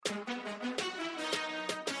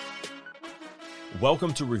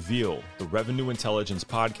Welcome to Reveal, the Revenue Intelligence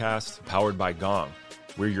podcast powered by Gong.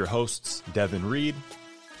 We're your hosts, Devin Reed.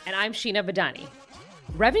 And I'm Sheena Badani.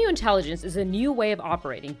 Revenue intelligence is a new way of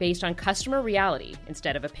operating based on customer reality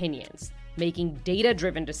instead of opinions, making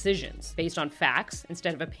data-driven decisions based on facts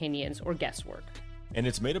instead of opinions or guesswork. And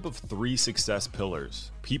it's made up of three success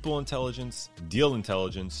pillars: people intelligence, deal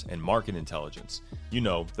intelligence, and market intelligence. You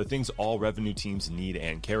know, the things all revenue teams need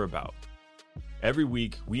and care about. Every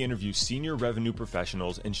week, we interview senior revenue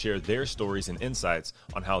professionals and share their stories and insights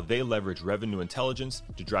on how they leverage revenue intelligence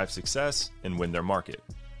to drive success and win their market.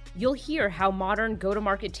 You'll hear how modern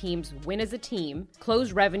go-to-market teams win as a team,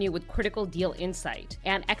 close revenue with critical deal insight,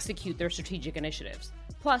 and execute their strategic initiatives,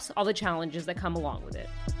 plus all the challenges that come along with it.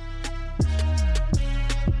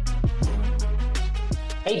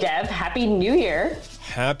 Hey, Dev, Happy New Year.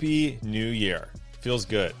 Happy New Year. Feels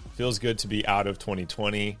good. Feels good to be out of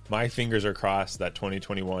 2020. My fingers are crossed that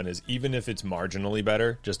 2021 is, even if it's marginally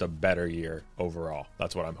better, just a better year overall.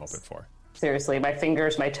 That's what I'm hoping for. Seriously, my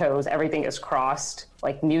fingers, my toes, everything is crossed.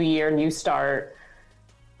 Like new year, new start.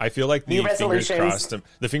 I feel like the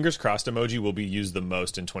fingers crossed emoji will be used the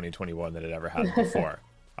most in 2021 than it ever has before.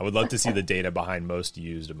 I would love to see the data behind most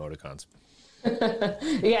used emoticons.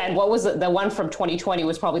 Yeah, and what was the one from 2020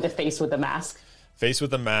 was probably the face with the mask. Face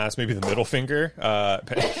with a mask, maybe the middle finger. I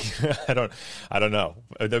don't know.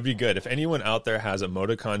 That'd be good. If anyone out there has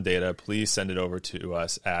emoticon data, please send it over to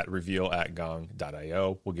us at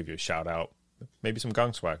reveal@gong.io. We'll give you a shout out. Maybe some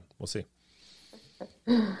Gong swag. We'll see.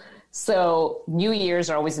 So New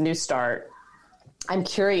Year's are always a new start. I'm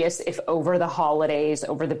curious if over the holidays,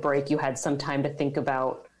 over the break, you had some time to think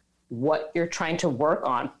about what you're trying to work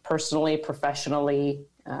on personally, professionally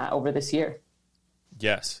over this year.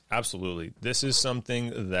 Yes, absolutely. This is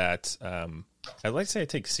something that I'd like to say I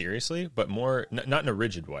take seriously, but more not in a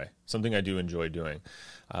rigid way. Something I do enjoy doing.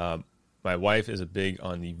 My wife is a big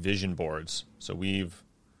on the vision boards, so we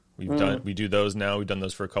do those now. We've done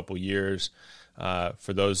those for a couple years.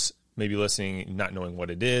 For those maybe listening, not knowing what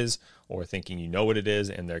it is or thinking you know what it is,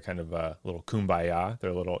 and they're kind of a little kumbaya. They're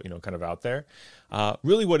a little, kind of out there.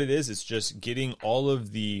 Really what it is just getting all of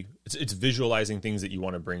it's visualizing things that you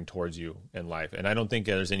want to bring towards you in life. And I don't think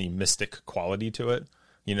there's any mystic quality to it.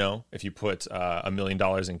 If you put $1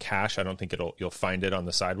 million in cash, I don't think you'll find it on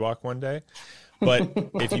the sidewalk one day. But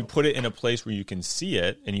if you put it in a place where you can see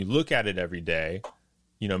it and you look at it every day,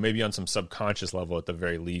 maybe on some subconscious level at the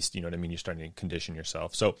very least, you know what I mean? You're starting to condition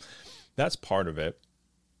yourself. So that's part of it.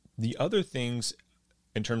 The other things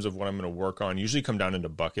in terms of what I'm going to work on usually come down into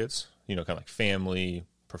buckets, kind of like family,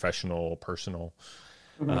 professional, personal.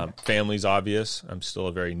 Family's obvious. I'm still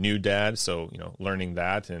a very new dad. So, learning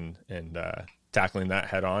that and tackling that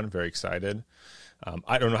head on, very excited.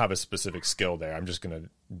 I don't have a specific skill there. I'm just going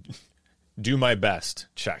to do my best.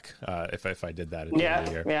 Check if I did that at the end of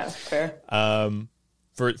the year. Yeah, fair.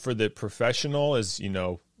 For the professional is,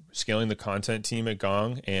 scaling the content team at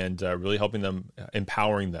Gong and really helping them,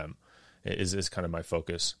 empowering them is kind of my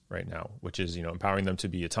focus right now, which is, empowering them to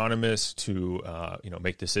be autonomous, to,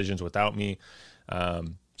 make decisions without me.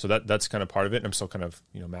 So that's kind of part of it. And I'm still kind of,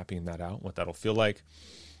 mapping that out, what that'll feel like.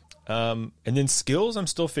 And then skills I'm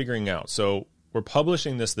still figuring out. So we're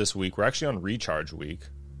publishing this week. We're actually on recharge week,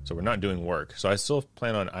 so we're not doing work. So I still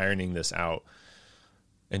plan on ironing this out.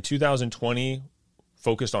 In 2020,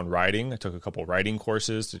 focused on writing. I took a couple writing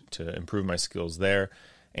courses to improve my skills there,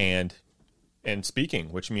 and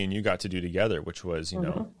speaking, which me and you got to do together, which was,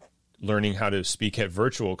 learning how to speak at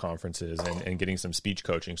virtual conferences and getting some speech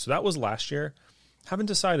coaching. So that was last year. Haven't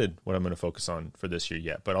decided what I'm going to focus on for this year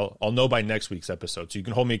yet, but I'll know by next week's episode. So you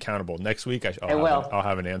can hold me accountable. Next week, I'll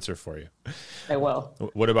have an answer for you. I will.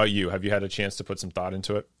 What about you? Have you had a chance to put some thought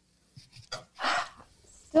into it?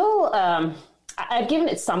 Still, I've given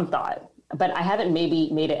it some thought, but I haven't maybe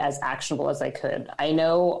made it as actionable as I could. I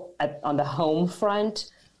know on the home front,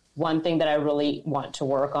 one thing that I really want to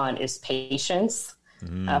work on is patience.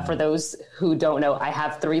 For those who don't know, I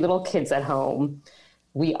have 3 little kids at home.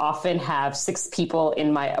 We often have 6 people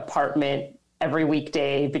in my apartment every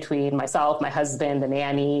weekday between myself, my husband, the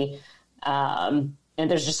nanny, and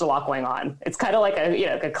there's just a lot going on. It's kind of like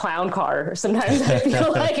a clown car. Sometimes I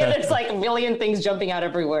feel like it's like a million things jumping out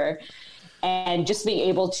everywhere. And just being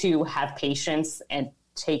able to have patience and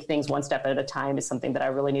take things one step at a time is something that I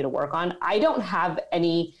really need to work on. I don't have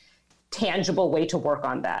any tangible way to work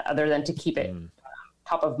on that other than to keep it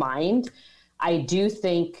top of mind. I do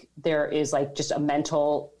think there is like just a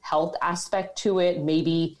mental health aspect to it.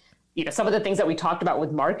 Maybe, some of the things that we talked about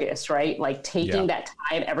with Marcus, right? Like taking that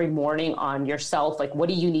time every morning on yourself, like what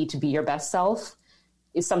do you need to be your best self,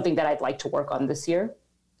 is something that I'd like to work on this year.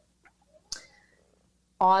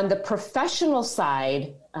 On the professional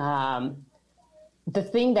side, the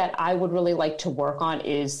thing that I would really like to work on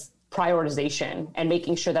is prioritization and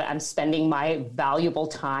making sure that I'm spending my valuable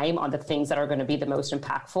time on the things that are going to be the most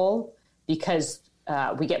impactful, because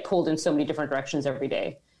we get pulled in so many different directions every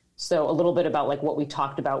day. So a little bit about like what we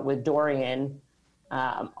talked about with Dorian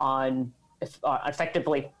on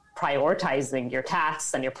effectively prioritizing your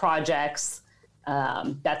tasks and your projects.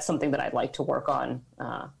 That's something that I'd like to work on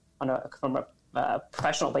from a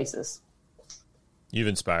professional basis. You've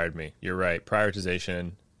inspired me. You're right.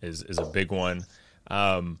 Prioritization is a big one.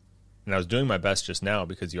 And I was doing my best just now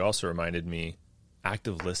because you also reminded me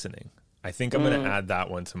active listening. I think I'm going to add that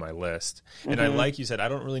one to my list. And I, like you said, I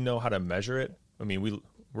don't really know how to measure it. I mean, we're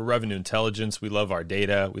revenue intelligence. We love our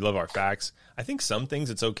data. We love our facts. I think some things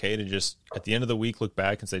it's okay to just at the end of the week look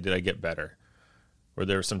back and say, did I get better? Or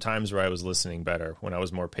there were some times where I was listening better, when I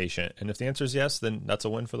was more patient. And if the answer is yes, then that's a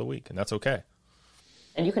win for the week, and that's okay.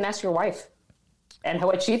 And you can ask your wife and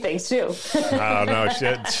what she thinks too. I don't know.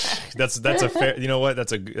 That's a fair. You know what?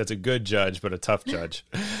 That's a good judge, but a tough judge.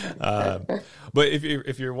 But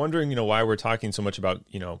if you're wondering, why we're talking so much about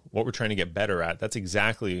what we're trying to get better at, that's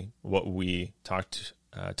exactly what we talked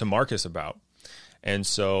to Marcus about. And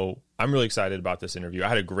so I'm really excited about this interview. I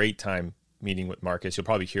had a great time meeting with Marcus. You'll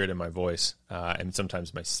probably hear it in my voice and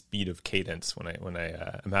sometimes my speed of cadence when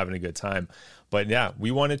I am having a good time. But yeah,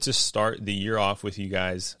 we wanted to start the year off with you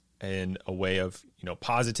guys in a way of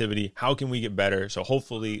positivity. How can we get better? So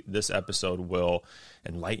hopefully this episode will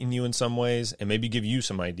enlighten you in some ways and maybe give you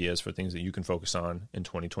some ideas for things that you can focus on in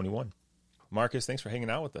 2021. Marcus, thanks for hanging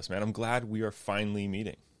out with us, man. I'm glad we are finally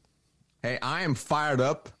meeting. Hey, I am fired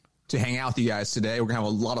up to hang out with you guys today. We're gonna have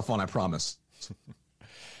a lot of fun, I promise.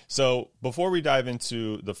 So before we dive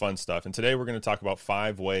into the fun stuff, and today we're going to talk about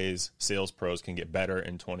 5 ways sales pros can get better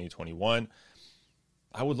in 2021.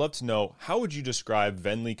 I would love to know, how would you describe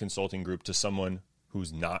Venly Consulting Group to someone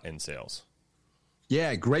who's not in sales?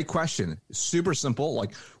 Yeah, great question. Super simple.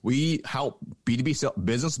 Like, we help B2B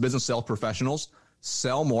business sales professionals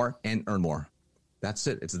sell more and earn more. That's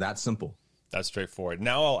it. It's that simple. That's straightforward.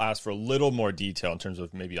 Now I'll ask for a little more detail in terms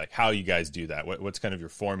of maybe like how you guys do that. What's kind of your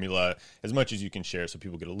formula, as much as you can share so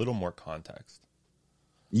people get a little more context.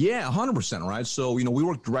 Yeah, 100%, right? So, we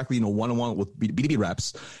work directly, one-on-one with B2B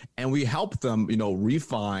reps, and we help them,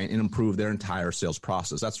 refine and improve their entire sales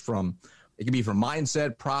process. It can be from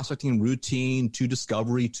mindset, prospecting, routine, to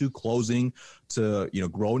discovery, to closing, to,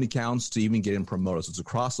 growing accounts, to even getting promoted. So it's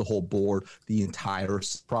across the whole board, the entire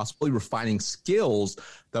process, really refining skills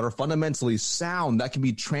that are fundamentally sound, that can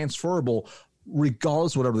be transferable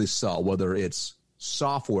regardless of whatever they sell, whether it's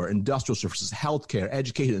software, industrial services, healthcare,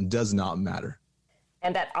 education, it does not matter.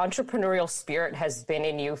 And that entrepreneurial spirit has been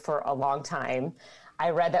in you for a long time. I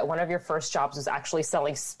read that one of your first jobs was actually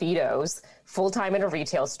selling Speedos full-time in a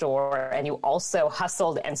retail store, and you also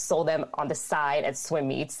hustled and sold them on the side at swim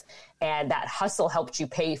meets, and that hustle helped you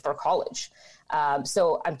pay for college.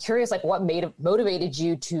 So I'm curious, like, what motivated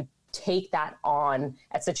you to take that on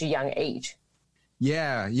at such a young age?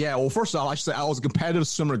 Yeah. Well, first of all, I should say I was a competitive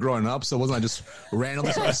swimmer growing up, so it wasn't I just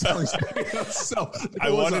randomly started selling Speedos. So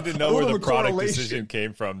I wanted to know where the product decision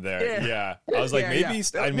came from there. Yeah. I was like, maybe,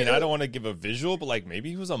 I don't want to give a visual, but like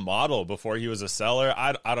maybe he was a model before he was a seller.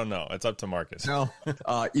 I don't know. It's up to Marcus. No,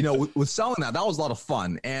 with selling that was a lot of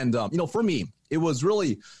fun. And, for me,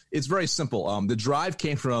 it's very simple. The drive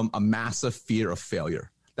came from a massive fear of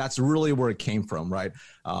failure. That's really where it came from, right?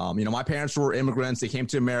 My parents were immigrants. They came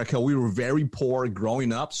to America. We were very poor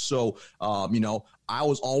growing up. So, I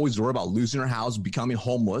was always worried about losing our house, becoming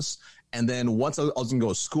homeless. And then once I was going to go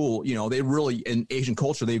to school, they really, in Asian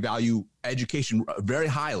culture, they value education very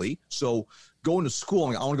highly. So going to school,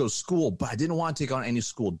 I want to go to school, but I didn't want to take on any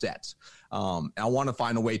school debt. And I want to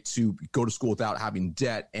find a way to go to school without having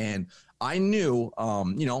debt. And I knew,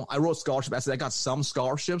 I wrote scholarship. I got some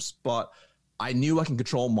scholarships, but I knew I can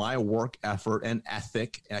control my work effort and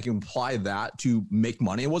ethic, and I can apply that to make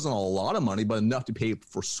money. It wasn't a lot of money, but enough to pay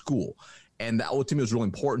for school. And that to me was really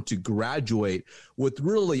important, to graduate with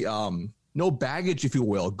really no baggage, if you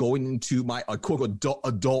will, going into my quote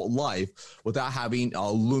adult life without having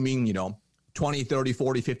looming, 20, 30,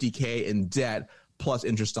 40, 50K in debt plus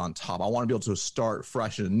interest on top. I want to be able to start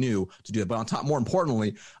fresh and new to do it. But on top, more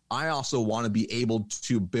importantly, I also want to be able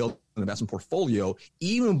to build an investment portfolio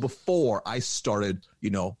even before I started,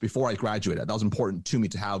 before I graduated. That was important to me,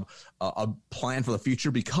 to have a plan for the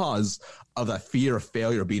future because of that fear of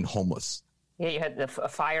failure, of being homeless. Yeah, you had a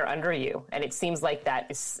fire under you, and it seems like that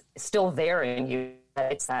is still there in you.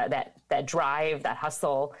 It's that drive, that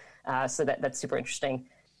hustle. So that's super interesting.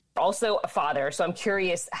 Also a father. So I'm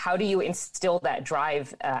curious, how do you instill that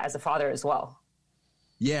drive as a father as well?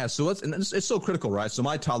 Yeah, so it's so critical, right? So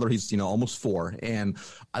my toddler, he's almost 4, and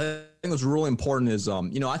I think what's really important is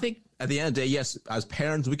I think at the end of the day, yes, as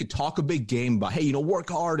parents, we could talk a big game about, hey,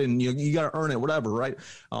 work hard and you got to earn it, whatever, right?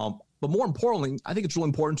 But more importantly, I think it's really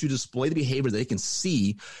important to display the behavior they can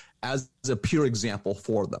see as a pure example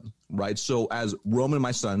for them, right? So as Roman,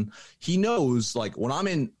 my son, he knows, like, when I'm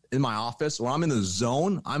in my office, when I'm in the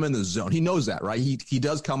zone, I'm in the zone. He knows that, right? He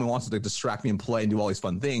does come and wants to distract me and play and do all these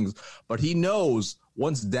fun things, but he knows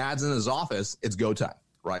once dad's in his office, it's go time,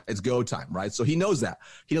 right? It's go time, right? So he knows that.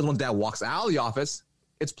 He knows once dad walks out of the office,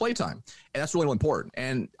 it's playtime. And that's really, really important.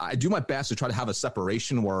 And I do my best to try to have a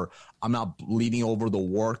separation where I'm not bleeding over the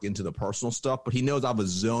work into the personal stuff, but he knows I have a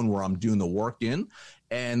zone where I'm doing the work in,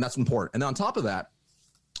 and that's important. And then on top of that,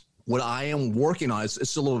 what I am working on is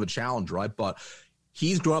it's a little bit of a challenge, right? But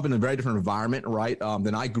he's grown up in a very different environment, right,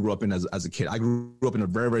 than I grew up in as a kid. I grew up in a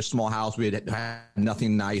very, very small house. We had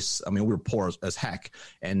nothing nice. I mean, we were poor as heck.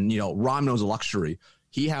 And, Ron knows a luxury.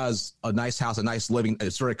 He has a nice house, a nice living.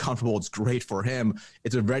 It's very comfortable. It's great for him.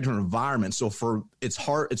 It's a very different environment. So it's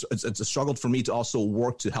hard. It's a struggle for me to also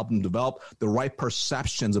work to help him develop the right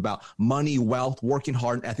perceptions about money, wealth, working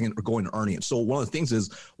hard, and ethic, and going and earning it. So one of the things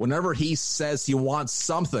is whenever he says he wants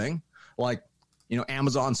something, like,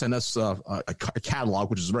 Amazon sent us a catalog,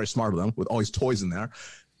 which is very smart of them, with all these toys in there.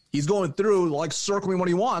 He's going through, like, circling what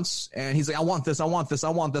he wants, and he's like, I want this, I want this, I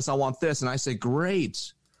want this, I want this. And I say,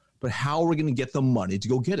 great, but how are we going to get the money to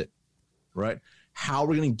go get it, right? How are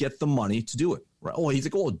we going to get the money to do it, right? Oh, he's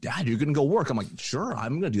like, oh, Dad, you're going to go work. I'm like, sure,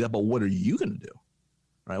 I'm going to do that, but what are you going to do,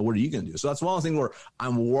 right? What are you going to do? So that's one of the things where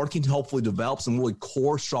I'm working to hopefully develop some really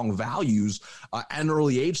core, strong values at an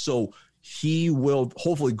early age, so he will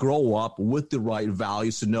hopefully grow up with the right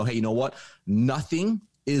values to know, hey, you know what? Nothing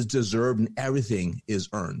is deserved and everything is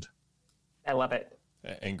earned. I love it.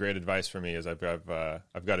 And great advice for me is I've got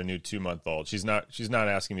a new 2-month-old. She's not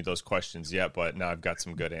asking me those questions yet, but now I've got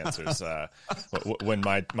some good answers. When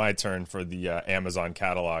my turn for the Amazon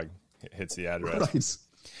catalog hits the address.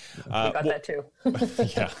 Right. We got that too.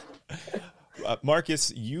 Yeah.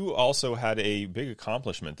 Marcus, you also had a big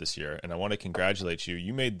accomplishment this year, and I want to congratulate you.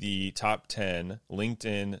 You made the top 10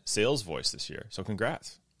 LinkedIn sales voice this year. So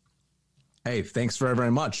congrats. Hey, thanks very,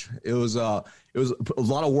 very much. It was a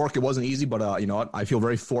lot of work. It wasn't easy, but I feel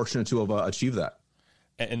very fortunate to have achieved that.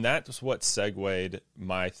 And that's what segued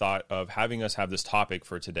my thought of having us have this topic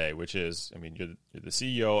for today, which is, you're the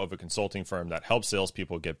CEO of a consulting firm that helps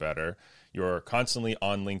salespeople get better. You're constantly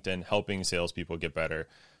on LinkedIn helping salespeople get better.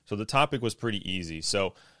 So the topic was pretty easy.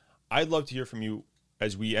 So I'd love to hear from you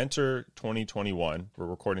as we enter 2021. We're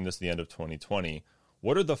recording this at the end of 2020.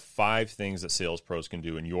 What are the 5 things that sales pros can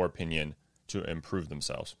do, in your opinion, to improve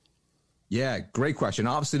themselves? Yeah, great question.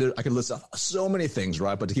 Obviously, I could list off so many things,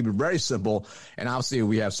 right? But to keep it very simple, and obviously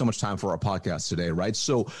we have so much time for our podcast today, right?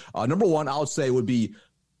 So number one, I would say would be,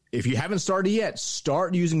 if you haven't started yet,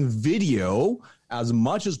 start using video as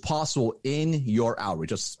much as possible in your outreach.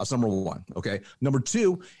 That's number one, okay? Number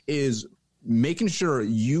 2 is making sure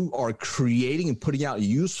you are creating and putting out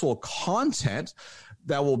useful content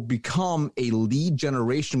that will become a lead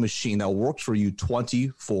generation machine that works for you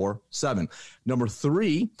 24/7. Number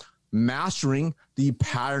 3, mastering the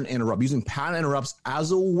pattern interrupt, using pattern interrupts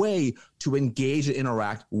as a way to engage and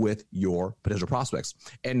interact with your potential prospects.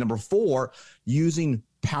 And number 4, using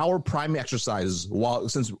power priming exercises.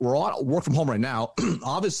 Since we're all at work from home right now,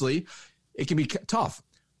 obviously it can be tough.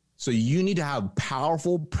 So you need to have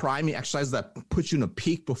powerful priming exercises that put you in a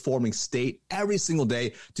peak performing state every single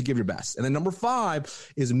day to give your best. And then number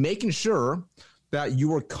 5 is making sure that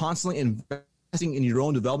you are constantly investing in your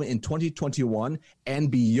own development in 2021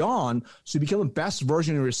 and beyond, so you become the best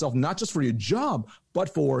version of yourself, not just for your job,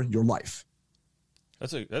 but for your life.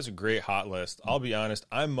 That's a great hot list. I'll be honest,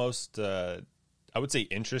 I'm most, I would say,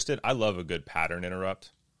 interested. I love a good pattern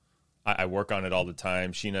interrupt. I work on it all the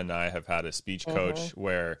time. Sheena and I have had a speech coach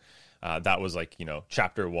where that was like,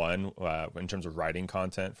 chapter 1 in terms of writing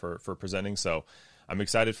content for presenting. So I'm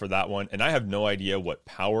excited for that one. And I have no idea what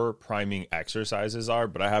power priming exercises are,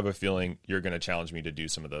 but I have a feeling you're going to challenge me to do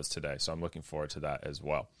some of those today. So I'm looking forward to that as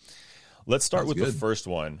well. Let's start with the first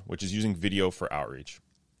one, which is using video for outreach.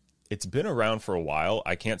 It's been around for a while.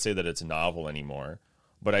 I can't say that it's novel anymore,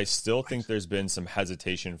 but I still think there's been some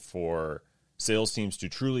hesitation for sales teams to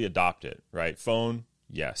truly adopt it, right? Phone,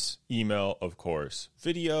 yes. Email, of course.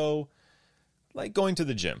 Video, like going to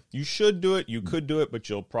the gym. You should do it. You could do it, but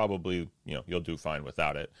you'll probably, you'll do fine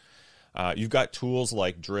without it. You've got tools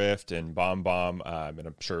like Drift and BombBomb, and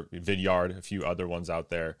I'm sure Vidyard, a few other ones out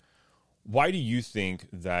there. Why do you think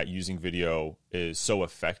that using video is so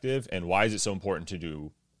effective, and why is it so important to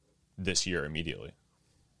do this year immediately?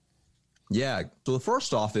 Yeah. So the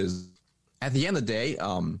first off is, at the end of the day,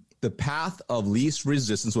 the path of least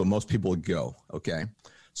resistance where most people would go. Okay.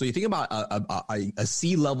 So you think about a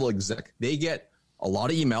C-level exec, they get a lot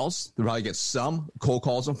of emails. They probably get some cold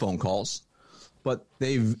calls and phone calls, but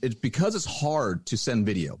it's because it's hard to send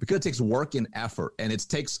video, because it takes work and effort, and it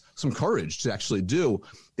takes some courage to actually do.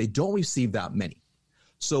 They don't receive that many.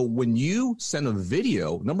 So when you send a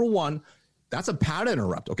video, number one, that's a pattern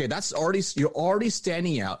interrupt. Okay, you're already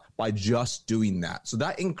standing out by just doing that. So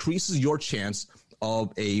that increases your chance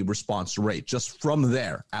of a response rate just from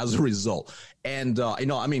there as a result. And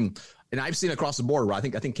and I've seen across the board, right?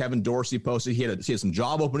 I think Kevin Dorsey posted he had some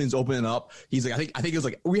job openings opening up. He's like, I think it was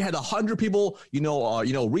like we had 100 people,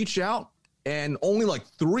 reach out, and only like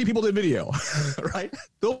 3 people did video, right?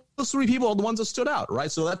 Those 3 people are the ones that stood out,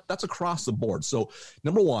 right? So that's across the board. So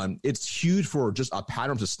number one, it's huge for just a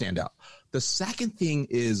pattern to stand out. The second thing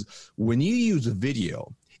is when you use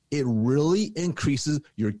video, it really increases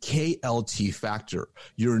your KLT factor,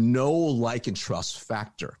 your know, like, and trust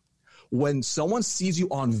factor. When someone sees you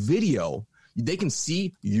on video, they can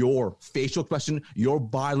see your facial expression, your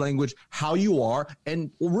body language, how you are,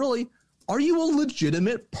 and really, are you a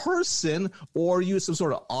legitimate person, or are you some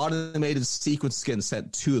sort of automated sequence getting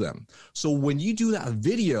sent to them? So when you do that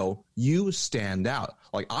video, you stand out.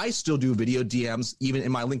 Like I still do video DMs even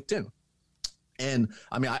in my LinkedIn. And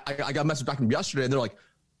I mean, I got a message back from yesterday, and they're like,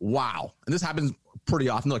 wow. And this happens pretty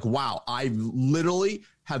often. They're like, wow, I literally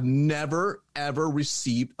have never, ever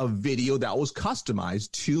received a video that was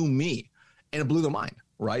customized to me. And it blew their mind,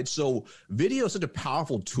 right? So video is such a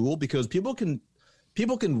powerful tool because people can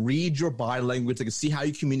read your body language. They can see how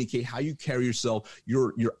you communicate, how you carry yourself,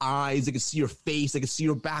 your eyes. They can see your face. They can see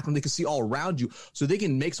your background. They can see all around you. So they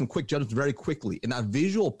can make some quick judgments very quickly. And that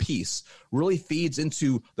visual piece really feeds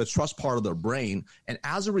into the trust part of their brain. And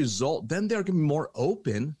as a result, then they're going to be more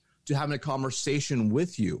open to having a conversation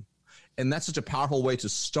with you. And that's such a powerful way to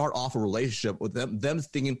start off a relationship with them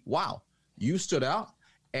thinking, wow, you stood out,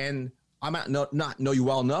 and I might not know you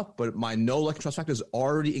well enough, but my know, like, and trust factor is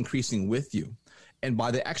already increasing with you. And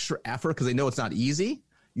by the extra effort, because they know it's not easy,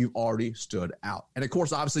 you've already stood out. And of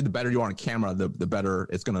course, obviously, the better you are on camera, the better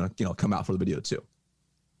it's going to come out for the video too.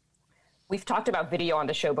 We've talked about video on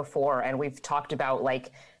the show before, and we've talked about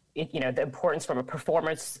the importance from a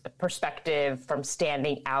performance perspective, from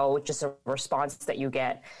standing out, just a response that you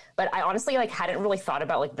get. But I honestly hadn't really thought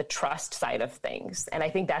about the trust side of things. And I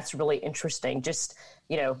think that's really interesting. Just,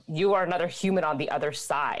 you are another human on the other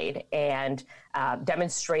side, and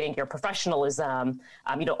demonstrating your professionalism,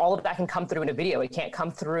 all of that can come through in a video. It can't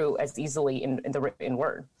come through as easily in the written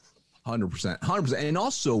word. 100%. And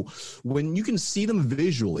also when you can see them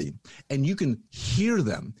visually and you can hear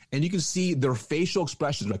them and you can see their facial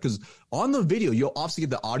expressions, right? Because on the video, you'll obviously get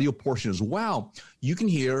the audio portion as well. You can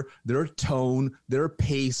hear their tone, their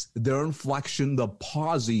pace, their inflection, the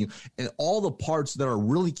pausing, and all the parts that are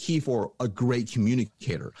really key for a great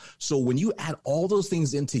communicator. So when you add all those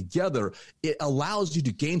things in together, it allows you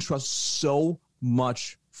to gain trust so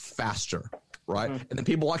much faster. Right. Mm-hmm. And then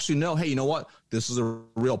people actually know, hey, you know what? This is a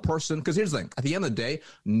real person. Because here's the thing. At the end of the day,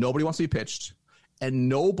 nobody wants to be pitched, and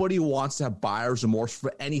nobody wants to have buyer's remorse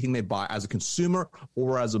for anything they buy as a consumer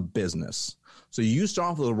or as a business. So you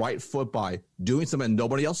start off with the right foot by doing something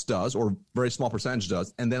nobody else does, or a very small percentage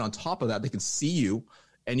does. And then on top of that, they can see you.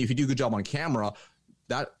 And if you do a good job on camera,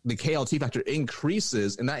 that the KLT factor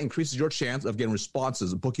increases, and that increases your chance of getting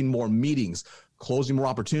responses, booking more meetings, closing more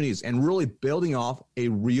opportunities, and really building off a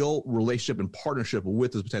real relationship and partnership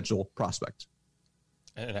with this potential prospect.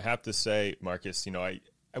 And I have to say, Marcus,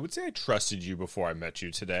 I would say I trusted you before I met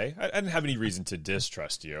you today. I didn't have any reason to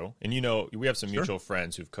distrust you. And, we have some mutual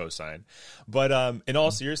friends who've co-signed. But in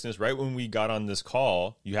all seriousness, right when we got on this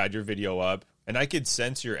call, you had your video up, and I could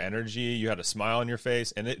sense your energy. You had a smile on your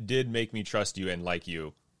face, and it did make me trust you and like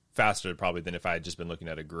you faster probably than if I had just been looking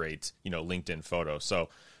at a great, LinkedIn photo. So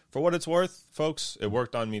for what it's worth, folks, it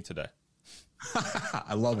worked on me today.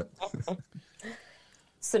 I love it.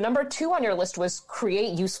 So number 2 on your list was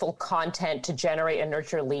create useful content to generate and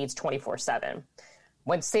nurture leads 24/7.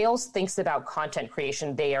 When sales thinks about content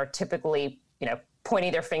creation, they are typically,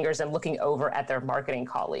 pointing their fingers and looking over at their marketing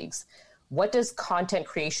colleagues. What does content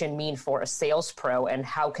creation mean for a sales pro, and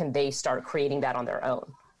how can they start creating that on their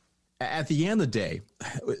own? At the end of the day,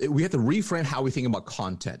 we have to reframe how we think about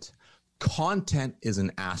content. Content is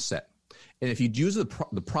an asset. And if you use it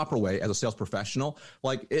the proper way as a sales professional,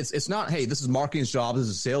 it's not, hey, this is marketing's job, this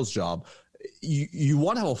is a sales job. You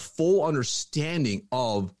want to have a full understanding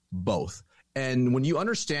of both. And when you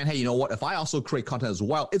understand, hey, you know what, if I also create content as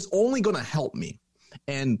well, it's only going to help me.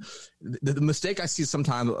 And the mistake I see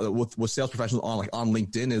sometimes with sales professionals on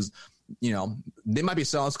LinkedIn is they might be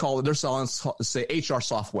selling, they're selling, say, HR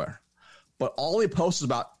software, but all they post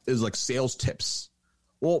about is like sales tips.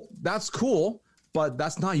 Well, that's cool, but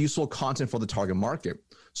that's not useful content for the target market.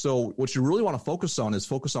 So what you really want to focus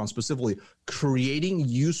on specifically creating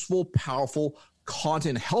useful, powerful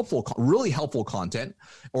content, really helpful content,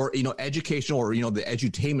 or, educational, or, the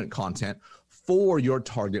edutainment content for your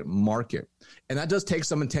target market. And that does take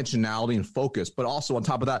some intentionality and focus, but also on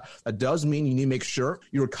top of that, that does mean you need to make sure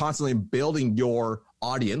you're constantly building your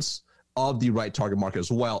audience of the right target market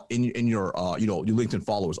as well in your your LinkedIn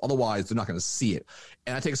followers. Otherwise, they're not going to see it.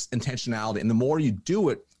 And that takes intentionality. And the more you do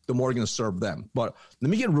it, the more you're going to serve them. But let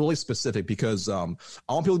me get really specific, because I want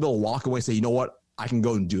people to be able to walk away and say, you know what, I can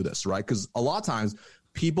go and do this, right? Because a lot of times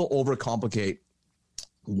people overcomplicate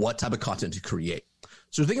what type of content to create.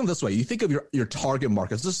 So think of it this way. You think of your target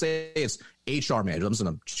market. Let's just say it's HR managers. I'm just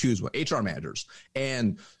going to choose one, HR managers.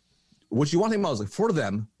 And what you want to think about is, like, for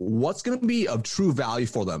them, what's going to be of true value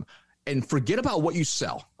for them? And forget about what you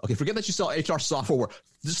sell. Okay, forget that you sell HR software.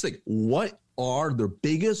 Just think, what are their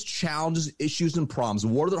biggest challenges, issues, and problems?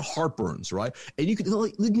 What are their heartburns, right? And you can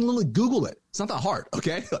literally Google it. It's not that hard,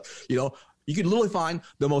 okay? You can literally find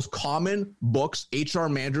the most common books HR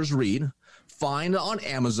managers read, find it on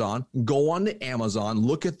Amazon, go on to Amazon,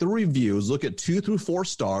 look at the reviews, look at 2 through 4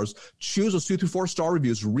 stars, choose those 2 through 4 star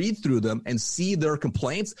reviews, read through them, and see their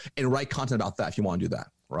complaints, and write content about that if you want to do that,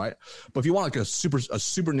 right? But if you want like a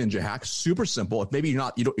super ninja hack, super simple, if maybe you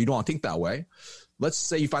don't want to think that way, let's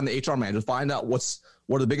say you find the HR manager, find out what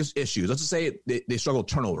are the biggest issues. Let's just say they struggle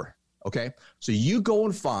with turnover. Okay. So you go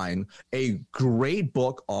and find a great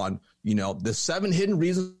book on, the 7 hidden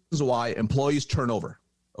reasons why employees turn over.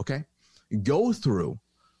 Okay. Go through,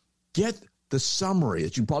 get the summary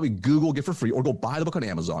that you probably Google, get for free, or go buy the book on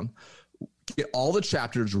Amazon, get all the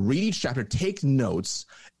chapters, read each chapter, take notes,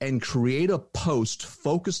 and create a post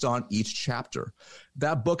focused on each chapter.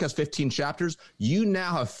 That book has 15 chapters. You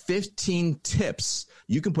now have 15 tips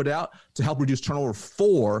you can put out to help reduce turnover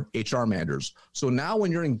for HR managers. So now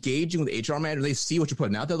when you're engaging with HR managers, they see what you're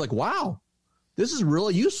putting out. They're like, wow, this is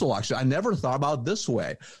really useful. Actually, I never thought about it this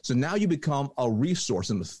way. So now you become a resource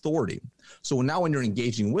and authority. So now when you're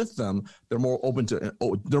engaging with them, they're more open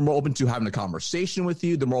to having a conversation with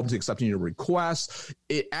you. They're more open to accepting your requests.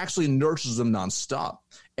 It actually nurtures them nonstop.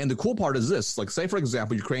 And the cool part is this, like, say, for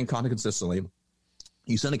example, you're creating content consistently.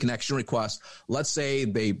 You send a connection request. Let's say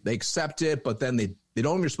they accept it, but then they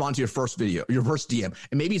don't even respond to your first video, your first DM.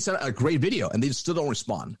 And maybe you sent a great video and they still don't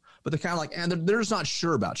respond. But they're kind of like, and they're just not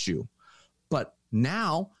sure about you. But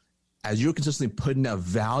now, as you're consistently putting out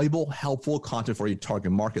valuable, helpful content for your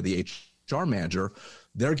target market, the HR manager,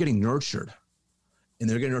 they're getting nurtured. And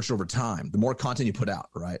they're getting nurtured over time. The more content you put out,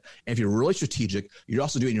 right? And if you're really strategic, you're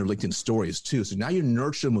also doing your LinkedIn stories too. So now you're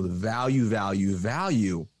nurturing them with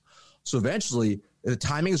value. So eventually, if the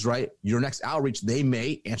timing is right, your next outreach, they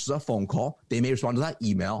may answer that phone call. They may respond to that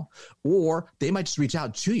email, or they might just reach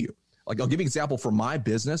out to you. Like, I'll give you an example for my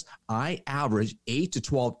business. I average 8 to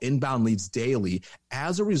 12 inbound leads daily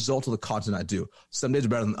as a result of the content I do. Some days are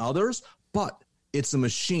better than others, but it's a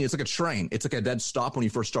machine. It's like a train. It's like a dead stop when you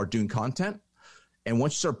first start doing content. And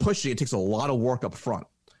once you start pushing, it takes a lot of work up front.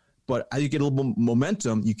 But as you get a little bit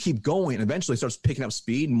momentum, you keep going, and eventually it starts picking up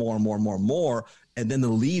speed more and more. And then the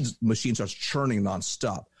leads machine starts churning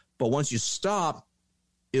nonstop. But once you stop,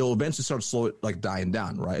 it'll eventually start slowly, like, dying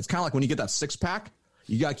down, right? It's kind of like when you get that 6-pack,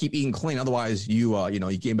 you got to keep eating clean. Otherwise, you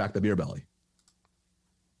gain back the beer belly.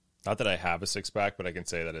 Not that I have a 6-pack, but I can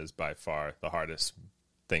say that is by far the hardest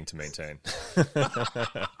thing to maintain.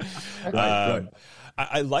 Right.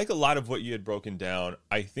 I like a lot of what you had broken down.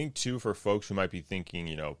 I think, too, for folks who might be thinking,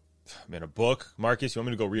 man, a book, Marcus, you want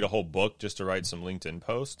me to go read a whole book just to write some LinkedIn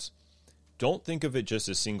posts? Don't think of it just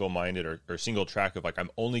as single-minded or single track of, like, I'm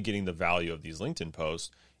only getting the value of these LinkedIn posts.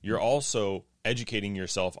 You're also educating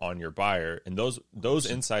yourself on your buyer, and those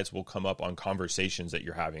insights will come up on conversations that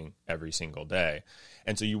you're having every single day.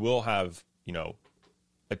 And so you will have,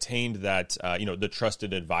 attained that, the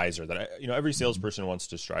trusted advisor that, every salesperson wants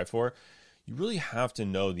to strive for. You really have to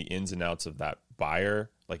know the ins and outs of that buyer.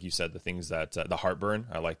 Like you said, the things that, the heartburn,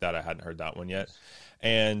 I like that. I hadn't heard that one yet.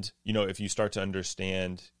 And, if you start to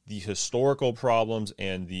understand the historical problems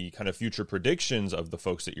and the kind of future predictions of the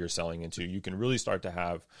folks that you're selling into, you can really start to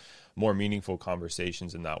have more meaningful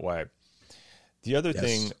conversations in that way. The other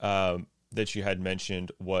thing that you had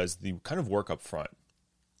mentioned was the kind of work up front.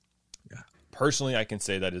 Yeah. Personally, I can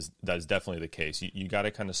say that is definitely the case. You got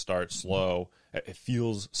to kind of start slow. It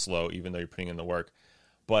feels slow, even though you're putting in the work.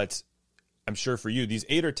 But I'm sure for you, these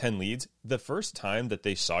 8 or 10 leads, the first time that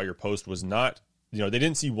they saw your post was not, they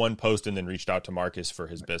didn't see one post and then reached out to Marcus for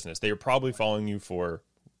his business. They were probably following you for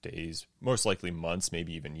days, most likely months,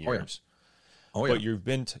 maybe even years. Oh, yeah. But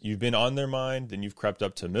you've been on their mind, then you've crept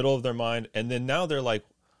up to middle of their mind, and then now they're like,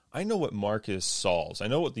 I know what Marcus solves. I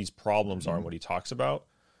know what these problems are and what he talks about.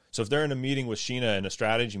 So if they're in a meeting with Sheena in a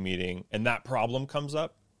strategy meeting and that problem comes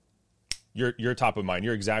up, you're top of mind.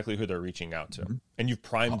 You're exactly who they're reaching out to. And you've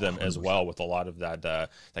primed them as well with a lot of that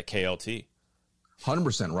KLT.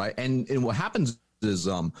 100%, right? And what happens is,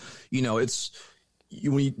 it's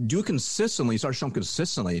when you do it consistently, you start showing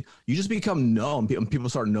consistently, you just become known. People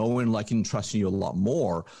start knowing, liking, and trusting you a lot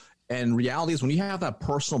more. And reality is when you have that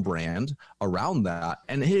personal brand around that,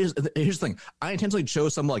 and here's the thing, I intentionally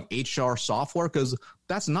chose something like HR software because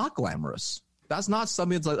that's not glamorous. That's not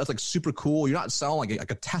something that's like super cool. You're not selling like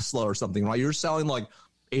a Tesla or something, right? You're selling like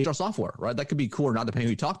HR software, right? That could be cool or not depending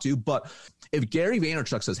who you talk to. But if Gary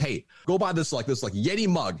Vaynerchuk says, hey, go buy this Yeti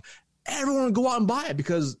mug, everyone will go out and buy it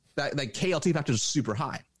because that KLT factor is super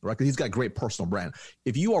high, right? Because he's got a great personal brand.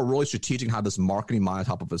 If you are really strategic and have this marketing mind on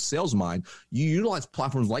top of a sales mind, you utilize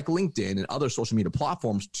platforms like LinkedIn and other social media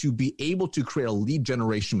platforms to be able to create a lead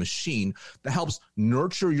generation machine that helps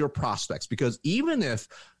nurture your prospects. Because even if,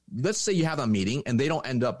 let's say you have a meeting and they don't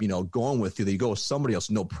end up, going with you, they go with somebody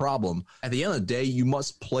else, no problem. At the end of the day, you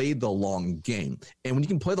must play the long game. And when you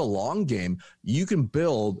can play the long game, you can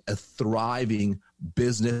build a thriving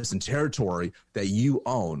business and territory that you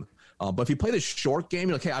own. But if you play the short game,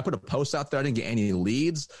 you're like, hey, I put a post out there, I didn't get any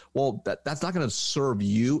leads. Well, that's not going to serve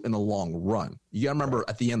you in the long run. You got to remember,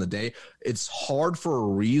 at the end of the day, it's hard for a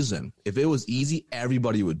reason. If it was easy,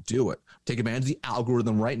 everybody would do it. Take advantage of the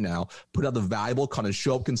algorithm right now, put out the valuable content,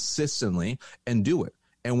 show up consistently, and do it.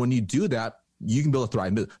 And when you do that, you can build a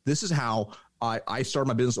thriving business. This is how I started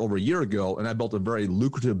my business over a year ago, and I built a very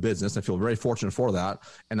lucrative business. I feel very fortunate for that.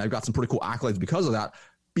 And I've got some pretty cool accolades because of that,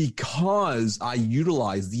 because I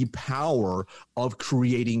utilize the power of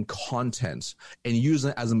creating content and use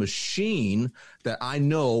it as a machine that I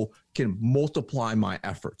know can multiply my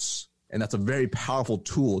efforts. And that's a very powerful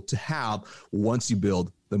tool to have once you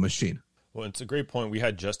build the machine. Well, it's a great point. We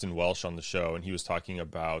had Justin Welsh on the show, and he was talking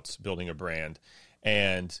about building a brand.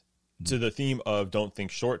 And to the theme of don't think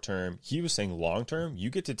short term, he was saying long term, you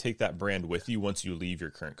get to take that brand with you once you leave your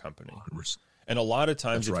current company. 100%. And a lot of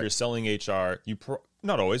times, That's if you're selling HR,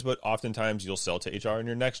 not always, but oftentimes you'll sell to HR in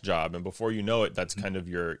your next job. And before you know it, that's kind of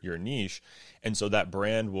your niche. And so that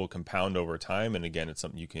brand will compound over time. And again, it's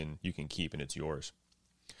something you can keep, and it's yours.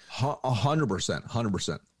 100%.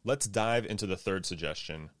 100%. Let's dive into the third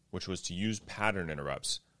suggestion, which was to use pattern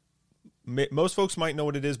interrupts. Most folks might know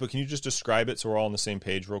what it is, but can you just describe it so we're all on the same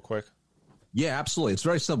page real quick? Yeah, absolutely. It's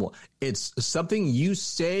very simple. It's something you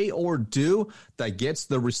say or do that gets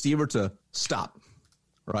the receiver to stop,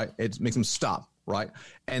 right? It makes them stop, right?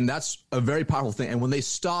 And that's a very powerful thing. And when they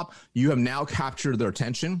stop, you have now captured their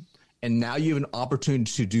attention, and now you have an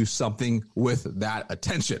opportunity to do something with that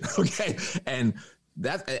attention, okay? And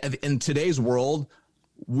that in today's world,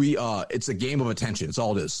 it's a game of attention. It's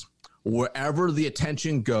all it is. Wherever the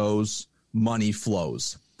attention goes, money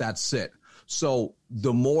flows. That's it. So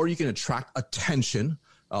the more you can attract attention,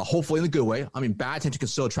 hopefully in a good way. I mean, bad attention can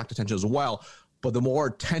still attract attention as well. But the more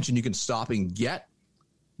attention you can stop and get,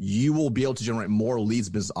 you will be able to generate more leads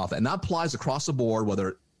business off that. And that applies across the board,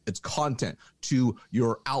 whether it's content to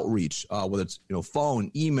your outreach, whether it's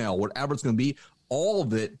phone, email, whatever it's going to be. All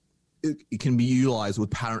of it can be utilized with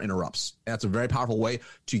pattern interrupts. And that's a very powerful way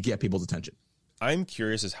to get people's attention. I'm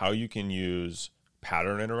curious as how you can use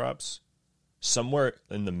pattern interrupts somewhere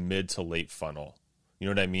in the mid to late funnel. You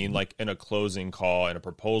know what I mean? Mm-hmm. Like in a closing call and a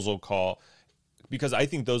proposal call, because I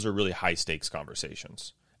think those are really high stakes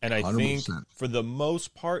conversations. And I 100%. Think for the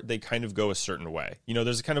most part, they kind of go a certain way.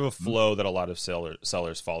 There's kind of a flow that a lot of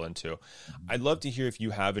sellers fall into. I'd love to hear if you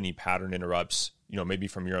have any pattern interrupts, maybe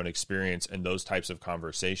from your own experience and those types of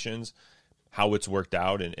conversations, how it's worked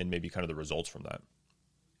out and maybe kind of the results from that.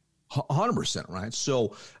 100%, right?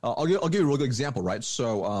 So I'll give you a real good example, right?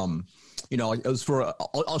 So, it was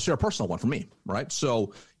I'll share a personal one for me, right?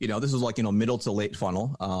 So, this is middle to late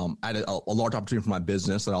funnel. I had a large opportunity for my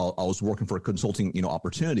business, and I was working for a consulting,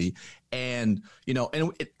 opportunity. And,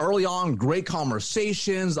 early on, great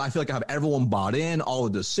conversations. I feel like I have everyone bought in, all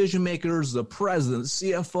the decision makers, the president, the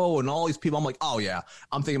CFO, and all these people. I'm like, oh yeah.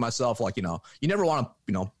 I'm thinking to myself, you never want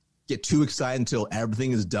to, get too excited until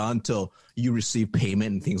everything is done, until you receive payment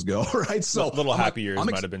and things go, right? So little happy years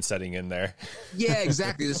might have been setting in there. Yeah,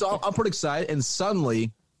 exactly. So I'm pretty excited, and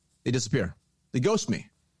suddenly they disappear. They ghost me.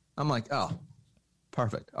 I'm like, oh,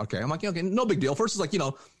 perfect. Okay. I'm like, okay, no big deal. First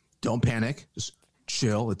it's don't panic. Just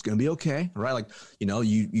chill. It's going to be okay. Right?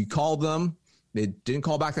 You call them. They didn't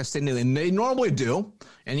call back that same day, and they normally do.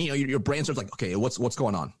 And, your brain starts okay, what's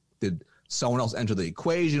going on? Did someone else enter the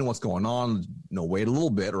equation, what's going on, wait a little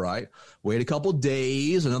bit, right? Wait a couple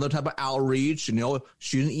days, another type of outreach,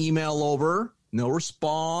 shoot an email over, no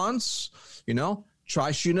response,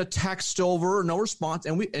 try shooting a text over, no response.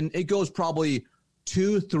 And it goes probably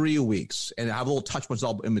 2-3 weeks, and I have a little touch points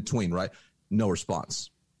all in between, right? No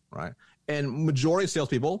response, right? And majority of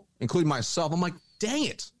salespeople, including myself, I'm like, dang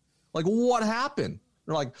it. Like, what happened?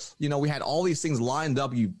 They're like, we had all these things lined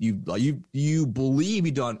up. You believe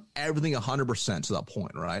you've done everything 100% to that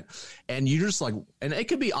point, right? And you're just like, and it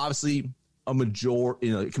could be obviously a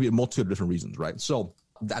it could be a multitude of different reasons, right? So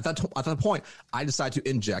at that point, I decided to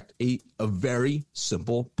inject a very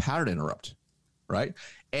simple pattern interrupt, right?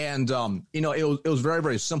 And it was very,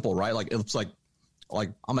 very simple, right? Like it's like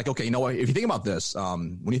I'm like, okay, if you think about this,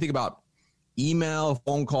 when you think about email,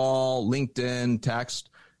 phone call, LinkedIn, text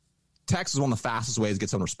is one of the fastest ways to get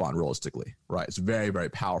someone to respond realistically, right? It's very, very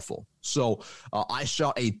powerful. So I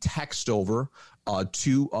shot a text over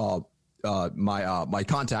to my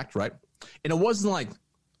contact, right? And it wasn't like,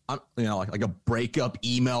 like a breakup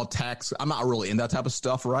email text. I'm not really in that type of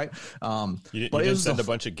stuff, right? You didn't send a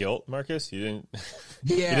bunch of guilt, Marcus? You didn't.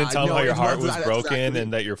 Yeah, you didn't tell them how your heart was broken exactly.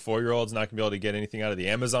 And that your 4-year-old's not gonna be able to get anything out of the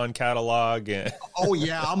Amazon catalog. And oh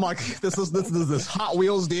yeah, I'm like this Hot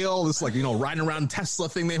Wheels deal. This riding around Tesla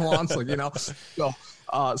thing they want.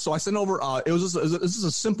 So I sent over. It was just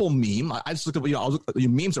a simple meme. I just looked at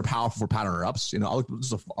memes are powerful for pattern interrupts.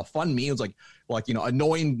 Just a fun meme. It was like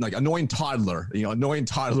annoying toddler. Annoying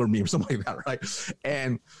toddler meme, something like that, right?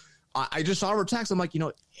 And I just saw her text. I'm like,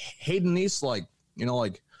 hey Denise,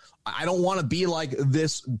 I don't want to be like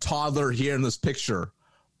this toddler here in this picture.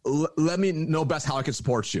 Let me know best how I can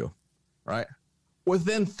support you, right?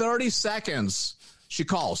 Within 30 seconds, she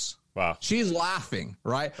calls. Wow. She's laughing,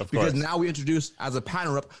 right? Of because course. Now we introduce, as a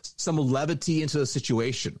pattern interrupt, some levity into the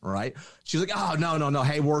situation, right? She's like, oh, no.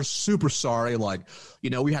 Hey, we're super sorry.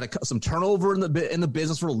 We had some turnover in the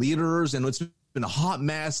business for leaders, and it's been a hot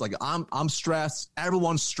mess. I'm stressed.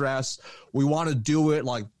 Everyone's stressed. We want to do it.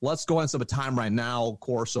 Let's go ahead and set a time right now, of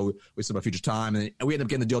course. So we set a future time, and we end up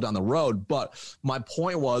getting the deal down the road. But my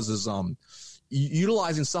point is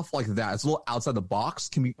utilizing stuff like that, it's a little outside the box,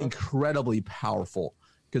 can be incredibly powerful.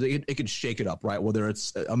 Because it can shake it up, right? Whether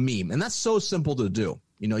it's a meme. And that's so simple to do.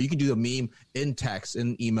 You can do the meme in text,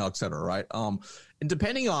 in email, et cetera, right? And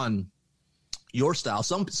depending on your style,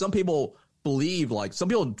 some people believe, some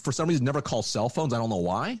people, for some reason, never call cell phones. I don't know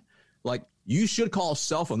why. You should call a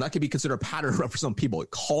cell phone. That could be considered a pattern for some people,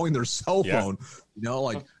 calling their cell phone.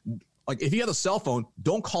 If you have a cell phone,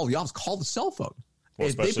 don't call the office. Call the cell phone. Well,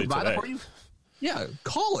 if they provide that for you, yeah,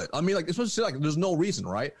 call it. I mean, especially there's no reason,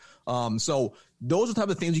 right? So those are the type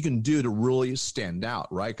of things you can do to really stand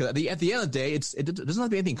out, right? Because at the end of the day, it doesn't have to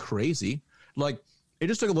be anything crazy. It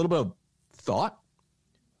just took a little bit of thought,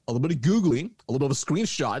 a little bit of Googling, a little bit of a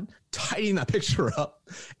screenshot, tidying that picture up,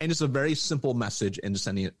 and just a very simple message and just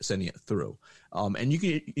sending it through. And you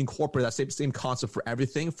can incorporate that same concept for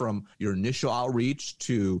everything from your initial outreach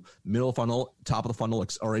to middle funnel, top of the funnel,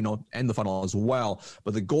 or end the funnel as well.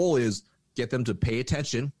 But the goal is get them to pay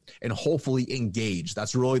attention and hopefully engage.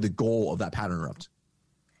 That's really the goal of that pattern interrupt.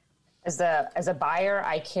 As a buyer,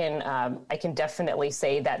 I can definitely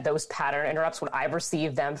say that those pattern interrupts, when I've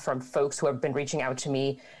received them from folks who have been reaching out to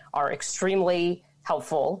me, are extremely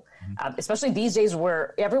helpful, especially these days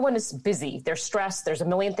where everyone is busy. They're stressed. There's a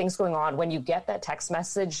million things going on. When you get that text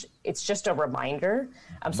message, it's just a reminder.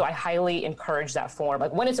 So I highly encourage that form,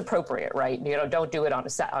 when it's appropriate, right? Don't do it on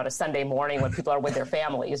a Sunday morning when people are with their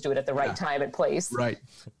families. Do it at the right time and place. Right.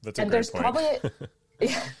 That's a great point.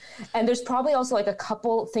 And there's probably also a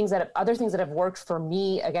couple other things that have worked for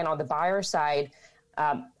me, again, on the buyer side.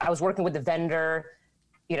 I was working with the vendor,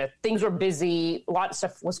 things were busy, a lot of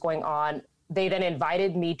stuff was going on. They then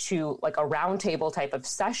invited me to a roundtable type of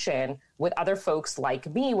session with other folks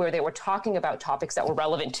like me, where they were talking about topics that were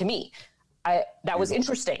relevant to me. That was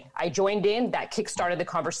interesting. I joined in, that kickstarted the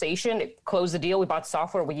conversation. It closed the deal. We bought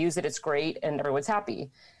software, we use it, it's great, and everyone's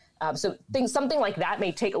happy. So something like that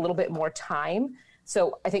may take a little bit more time.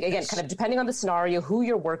 So I think, again, kind of depending on the scenario, who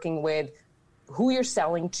you're working with, who you're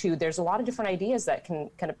selling to, there's a lot of different ideas that can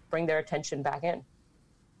kind of bring their attention back in.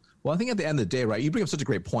 Well, I think at the end of the day, right, you bring up such a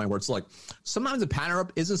great point where it's sometimes a pattern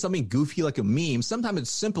interrupt isn't something goofy like a meme. Sometimes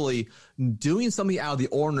it's simply doing something out of the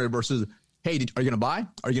ordinary versus, hey, are you going to buy?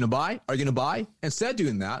 Are you going to buy? Are you going to buy? Instead of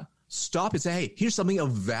doing that, stop and say, hey, here's something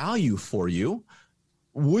of value for you.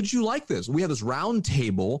 Would you like this? We have this round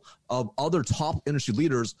table of other top industry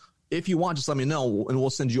leaders. If you want, just let me know, and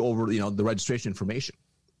we'll send you over, the registration information.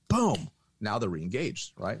 Boom. Now they're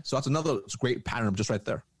re-engaged, right? So that's another great pattern just right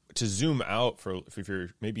there. To zoom out if you're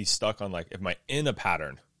maybe stuck on if I'm in a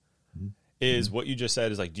pattern is what you just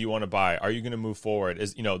said is like, do you want to buy? Are you going to move forward?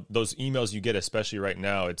 Is, you know, those emails you get, especially right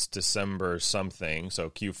now, it's December something. So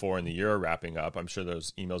Q4 and the year are wrapping up. I'm sure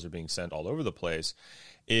those emails are being sent all over the place.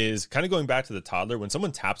 Is kind of going back to the toddler. When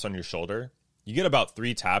someone taps on your shoulder, you get about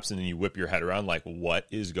 3 taps and then you whip your head around like, what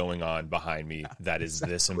is going on behind me that is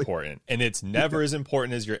this important? And it's never as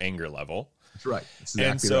important as your anger level. That's right. That's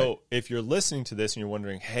exactly and so right. if you're listening to this and you're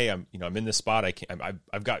wondering, hey, I'm in this spot.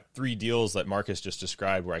 I've got 3 deals that Marcus just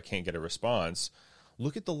described where I can't get a response.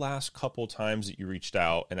 Look at the last couple times that you reached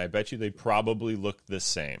out, and I bet you they probably look the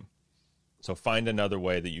same. So find another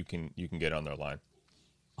way that you can get on their line.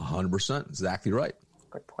 100%. Exactly right.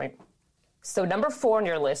 Good point. So number 4 on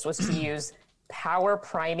your list was to use power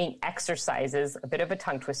priming exercises, a bit of a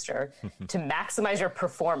tongue twister, to maximize your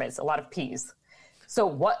performance. A lot of P's. So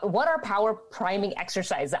what are power priming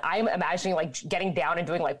exercises? I'm imagining like getting down and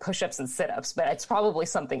doing like push-ups and sit-ups, but it's probably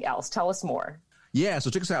something else. Tell us more. Yeah, so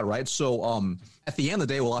check us out, right? So at the end of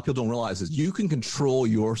the day, what a lot of people don't realize is you can control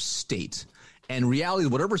your state. And reality,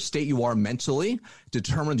 whatever state you are mentally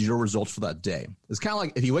determines your results for that day. It's kind of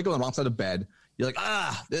like if you wake up on the wrong side of bed, you're like,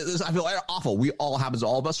 I feel awful. We all happens to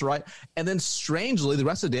all of us, right? And then strangely, the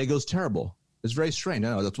rest of the day goes terrible. It's very strange.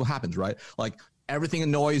 I know that's what happens, right? Like everything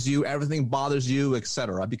annoys you, everything bothers you,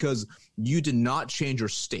 etc., because you did not change your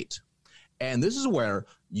state. And this is where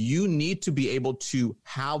you need to be able to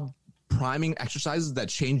have priming exercises that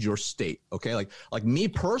change your state. Okay. Like me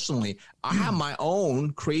personally, I have my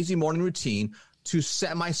own crazy morning routine to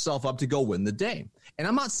set myself up to go win the day. And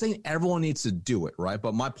I'm not saying everyone needs to do it, right?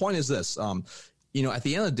 But my point is this, at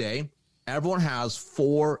the end of the day, everyone has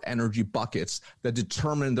 4 energy buckets that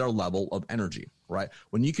determine their level of energy, right?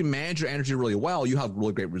 When you can manage your energy really well, you have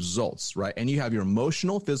really great results, right? And you have your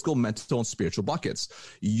emotional, physical, mental, and spiritual buckets.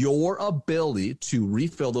 Your ability to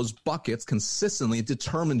refill those buckets consistently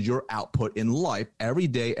determines your output in life every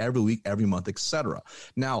day, every week, every month, etc.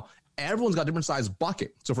 Now, everyone's got a different size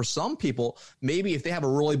bucket. So for some people, maybe if they have a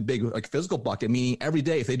really big like physical bucket, meaning every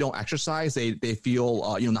day if they don't exercise, they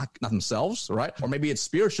feel not themselves, right? Or maybe it's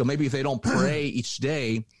spiritual. Maybe if they don't pray each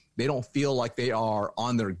day, they don't feel like they are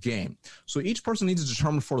on their game. So each person needs to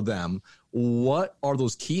determine for them what are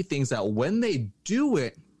those key things that when they do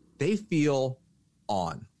it, they feel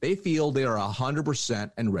on. They feel they are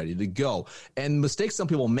 100% and ready to go. And mistakes some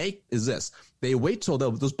people make is this. They wait till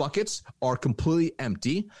those buckets are completely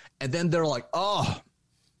empty, and then they're like, oh,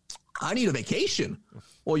 I need a vacation.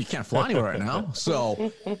 Well, you can't fly anywhere right now.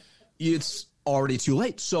 So it's already too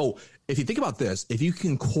late. So if you think about this, if you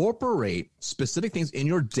can incorporate specific things in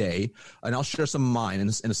your day, and I'll share some of mine in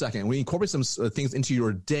a second, we incorporate some things into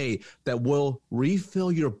your day that will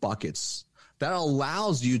refill your buckets. That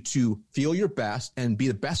allows you to feel your best and be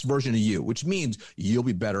the best version of you, which means you'll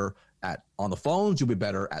be better on the phones, you'll be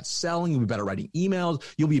better at selling, you'll be better writing emails,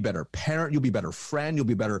 you'll be a better parent, you'll be a better friend, you'll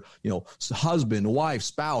be better, husband, wife,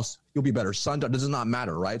 spouse, you'll be a better son. It does not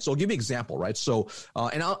matter, right? So I'll give you an example, right? So,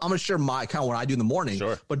 and I'm going to share my kind of what I do in the morning,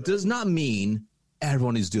 sure. But it does not mean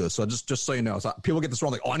everyone needs to do it. So just so you know, so people get this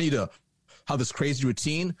wrong, like, I need to have this crazy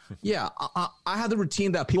routine. Yeah, I have the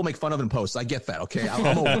routine that people make fun of in posts. I get that, okay?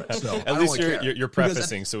 I'm over it. So At least you're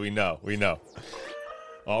prefacing, so we know.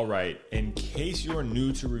 All right, in case you're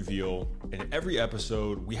new to Reveal, in every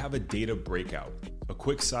episode, we have a data breakout, a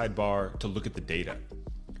quick sidebar to look at the data.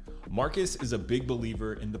 Marcus is a big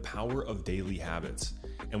believer in the power of daily habits,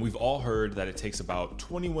 and we've all heard that it takes about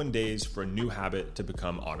 21 days for a new habit to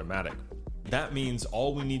become automatic. That means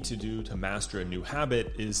all we need to do to master a new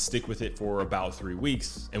habit is stick with it for about 3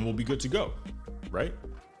 weeks, and we'll be good to go, right?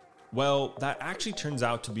 Well, that actually turns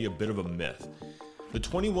out to be a bit of a myth. The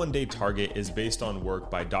 21-day target is based on work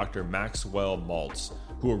by Dr. Maxwell Maltz,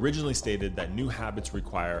 who originally stated that new habits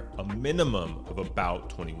require a minimum of about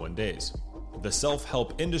 21 days. The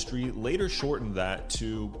self-help industry later shortened that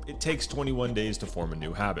to it takes 21 days to form a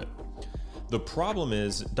new habit. The problem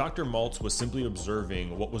is Dr. Maltz was simply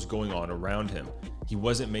observing what was going on around him. He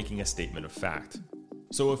wasn't making a statement of fact.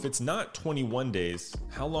 So if it's not 21 days,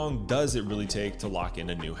 how long does it really take to lock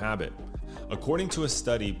in a new habit? According to a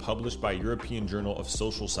study published by European Journal of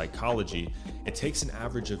Social Psychology, it takes an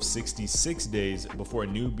average of 66 days before a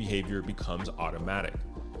new behavior becomes automatic.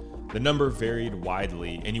 The number varied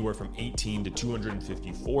widely, anywhere from 18 to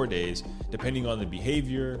 254 days, depending on the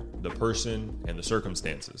behavior, the person, and the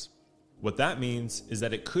circumstances. What that means is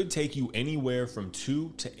that it could take you anywhere from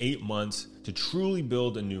 2 to 8 months to truly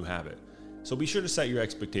build a new habit. So be sure to set your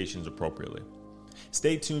expectations appropriately.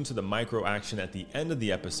 Stay tuned to the micro action at the end of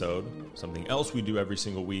the episode, something else we do every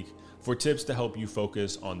single week, for tips to help you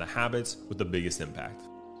focus on the habits with the biggest impact.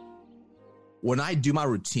 when I do my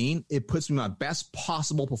routine, it puts me in my best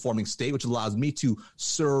possible performing state, which allows me to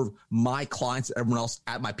serve my clients and everyone else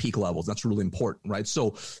at my peak levels. That's really important, right?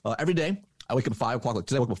 So every day I wake up at 5 o'clock. Like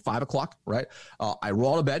today I woke up at 5 o'clock, right? I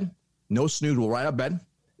roll out of bed, no snooze, roll right out of bed.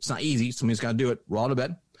 It's not easy. Somebody's got to do it. Roll out of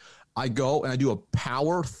bed. I go and I do a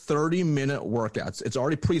power 30-minute workout. It's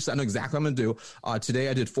already preset. I know exactly what I'm going to do. Today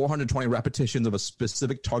I did 420 repetitions of a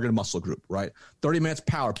specific targeted muscle group, right? 30 minutes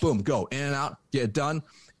power, boom, go in and out, get it done.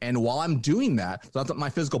 And while I'm doing that, so that's my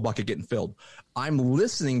physical bucket getting filled, I'm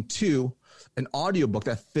listening to an audiobook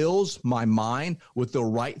that fills my mind with the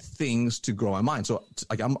right things to grow my mind. So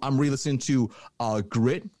like I'm re-listening to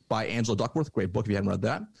Grit by Angela Duckworth. Great book if you haven't read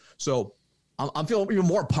that. So I'm feeling even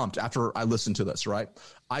more pumped after I listen to this, right?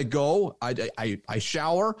 I go, I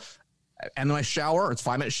shower, and then I shower. It's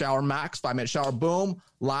 5-minute shower max, 5-minute shower, boom.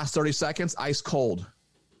 Last 30 seconds, ice cold.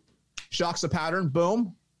 Shocks the pattern,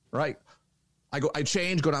 boom, right? I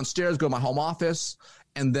change, go downstairs, go to my home office,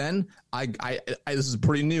 and then I this is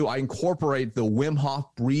pretty new. I incorporate the Wim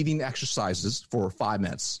Hof breathing exercises for 5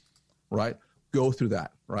 minutes, right? Go through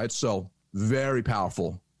that, right? So very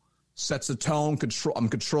powerful. Sets the tone, I'm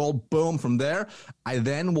controlled, boom. From there, I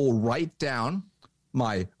then will write down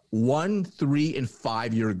my 1, 3, and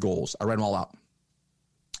 5 year goals. I write them all out.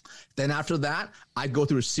 Then after that, I go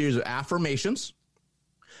through a series of affirmations.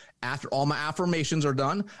 After all my affirmations are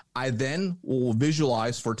done, I then will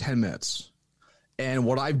visualize for 10 minutes. And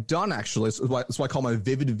what I've done actually is what I call my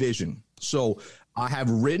vivid vision. So I have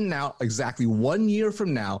written out exactly 1 year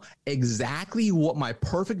from now, exactly what my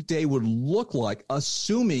perfect day would look like,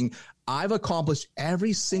 assuming I've accomplished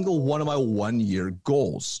every single one of my 1 year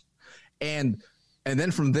goals. And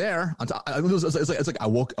then from there, it's like I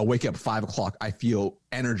wake up at 5 o'clock. I feel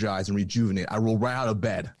energized and rejuvenated. I roll right out of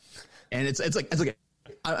bed. And it's like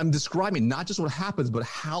I'm describing not just what happens, but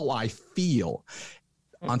how I feel.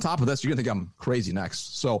 On top of this, you're going to think I'm crazy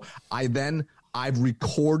next. So I've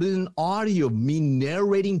recorded an audio of me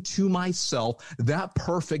narrating to myself that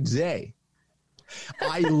perfect day.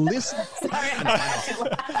 I listen.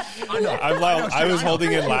 I was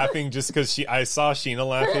holding in laughing just because I saw Sheena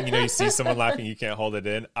laughing. You know, you see someone laughing, you can't hold it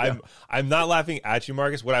in. I'm not laughing at you,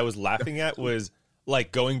 Marcus. What I was laughing at was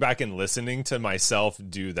like going back and listening to myself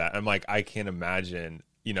do that. I'm like, I can't imagine.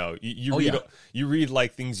 You know, you read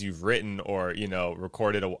like things you've written or, you know,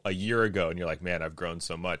 recorded a year ago and you're like, man, I've grown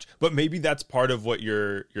so much. But maybe that's part of what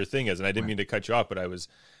your thing is. And I didn't mean to cut you off, but I was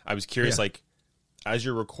curious, like, as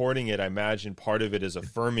you're recording it, I imagine part of it is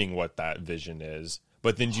affirming what that vision is.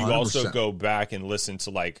 But then you 100%. Also go back and listen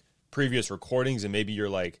to like previous recordings and maybe you're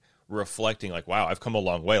like reflecting like, wow, I've come a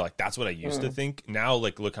long way. Like that's what I used to think. Now,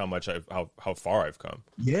 like, look how much how far I've come.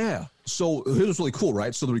 Yeah. So here's what's really cool,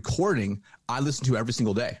 right? So the recording I listen to every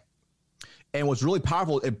single day. And what's really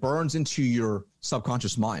powerful, it burns into your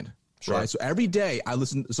subconscious mind. Sure. Right. So every day I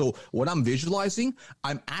listen. So what I'm visualizing,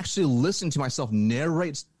 I'm actually listening to myself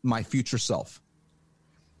narrate my future self.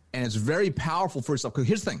 And it's very powerful for yourself. Because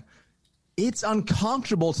here's the thing. It's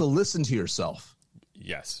uncomfortable to listen to yourself.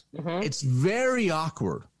 Yes. Mm-hmm. It's very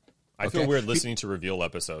awkward. I feel weird listening to Reveal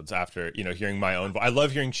episodes after, you know, hearing my own voice. I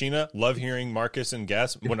love hearing Sheena, love hearing Marcus and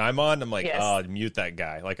Guess. When I'm on, I'm like, oh, mute that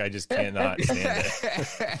guy. Like, I just cannot stand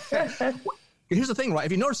it. Here's the thing, right?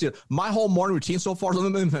 If you notice it, my whole morning routine so far,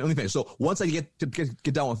 let me finish. So once I get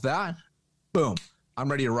done with that, boom, I'm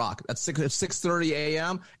ready to rock. That's 6:30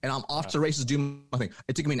 a.m. and I'm off to races doing my thing.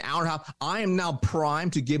 It took me an hour and a half. I am now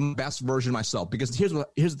primed to give my best version of myself because here's the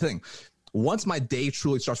thing. Once my day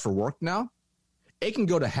truly starts for work now, it can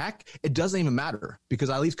go to heck. It doesn't even matter because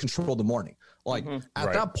I at least control the morning. Like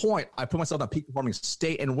at that point, I put myself in a peak performing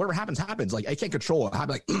state, and whatever happens. Like I can't control it.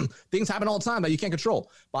 Like things happen all the time that you can't control,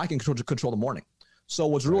 but I can control the morning. So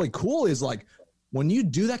what's really cool is like when you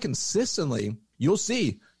do that consistently, you'll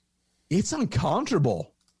see it's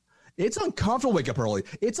uncomfortable. It's uncomfortable to wake up early.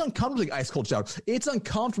 It's uncomfortable to take ice cold shower. It's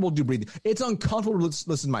uncomfortable to do breathing. It's uncomfortable to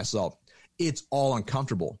listen to myself. It's all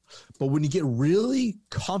uncomfortable. But when you get really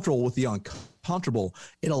comfortable with the uncomfortable,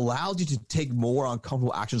 it allows you to take more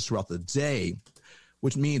uncomfortable actions throughout the day,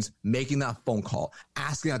 which means making that phone call,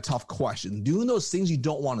 asking a tough question, doing those things you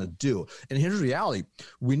don't want to do. And here's the reality.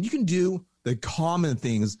 When you can do the common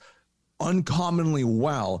things uncommonly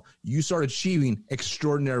well, you start achieving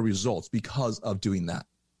extraordinary results because of doing that.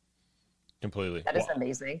 Completely. That is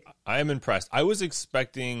amazing. I am impressed. I was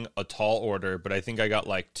expecting a tall order, but I think I got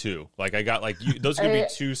like 2. Like I got like those are going to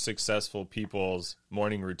be 2 successful people's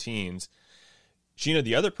morning routines. Sheena,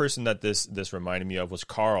 the other person that this reminded me of was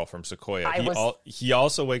Carl from Sequoia. He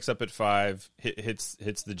also wakes up at 5, hits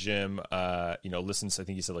the gym, listens, I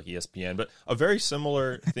think he said like ESPN, but a very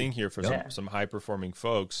similar thing here for some high performing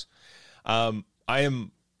folks. I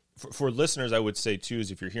am for listeners, I would say too,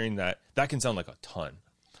 is if you're hearing that can sound like a ton.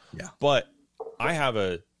 Yeah. But I have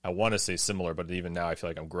I want to say similar, but even now I feel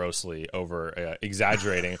like I'm grossly over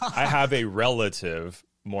exaggerating. I have a relative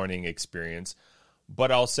morning experience,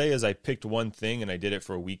 but I'll say is I picked one thing and I did it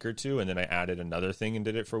for a week or two, and then I added another thing and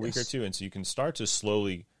did it for a week or two. And so you can start to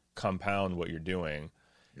slowly compound what you're doing.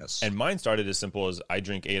 Yes. And mine started as simple as I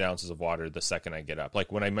drink 8 ounces of water the second I get up.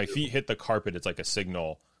 Like when my feet hit the carpet, it's like a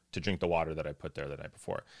signal to drink the water that I put there the night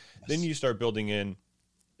before. Yes. Then you start building in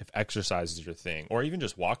if exercise is your thing, or even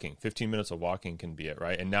just walking. 15 minutes of walking can be it,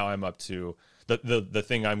 right? And now I'm up to the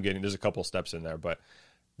thing I'm getting. There's a couple steps in there, but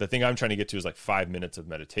the thing I'm trying to get to is like 5 minutes of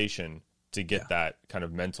meditation to get that kind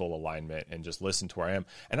of mental alignment and just listen to where I am.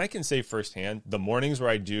 And I can say firsthand, the mornings where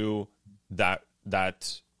I do that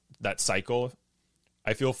cycle,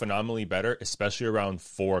 I feel phenomenally better, especially around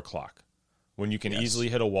 4 o'clock when you can easily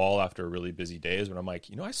hit a wall after a really busy day, is when I'm like,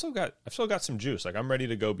 I've still got some juice. Like I'm ready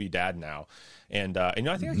to go be dad now. And I think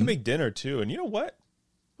I can make dinner too. And you know what?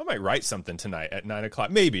 I might write something tonight at 9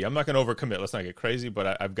 o'clock. Maybe. I'm not going to overcommit. Let's not get crazy,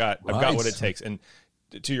 but I've got what it takes. And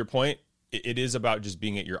to your point, it is about just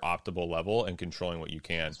being at your optimal level and controlling what you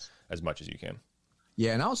can as much as you can.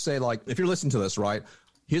 Yeah. And I'll say, like, if you're listening to this, right,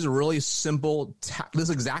 here's a really simple, this is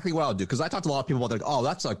exactly what I'll do. Because I talked to a lot of people about that. Oh,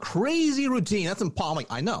 that's a crazy routine. That's impossible. I'm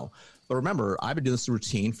like, I know. But remember, I've been doing this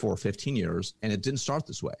routine for 15 years, and it didn't start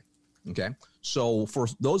this way. Okay. So for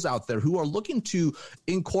those out there who are looking to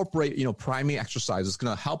incorporate, primary exercise, it's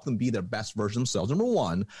going to help them be their best version of themselves. Number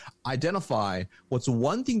one, identify what's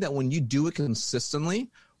one thing that when you do it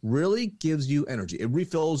consistently really gives you energy. It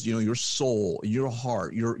refills, your soul, your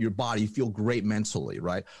heart, your body. You feel great mentally,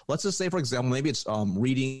 right? Let's just say, for example, maybe it's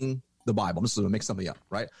reading the Bible. I'm just going to make something up,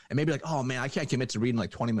 right? And maybe like, oh man, I can't commit to reading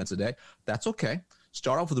like 20 minutes a day. That's okay.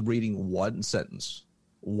 Start off with reading one sentence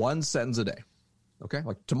a day. Okay.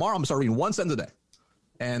 Like tomorrow I'm going to start reading one sentence a day.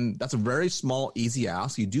 And that's a very small, easy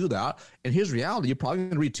ask. You do that. And here's reality. You're probably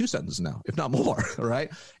going to read 2 sentences now, if not more. Right.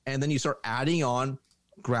 And then you start adding on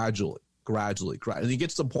gradually. And you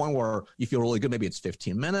get to the point where you feel really good. Maybe it's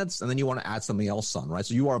 15 minutes and then you want to add something else on, right?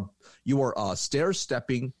 So you are stair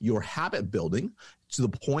stepping your habit building to the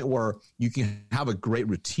point where you can have a great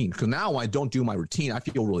routine. Because now when I don't do my routine, I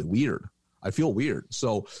feel really weird.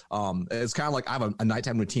 So it's kind of like I have a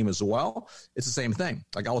nighttime routine as well. It's the same thing.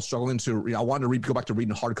 Like I was struggling to, I wanted to go back to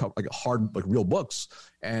reading hard real books,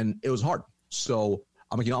 and it was hard. So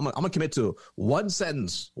I'm gonna commit to one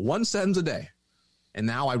sentence a day, and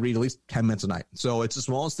now I read at least 10 minutes a night. So it's just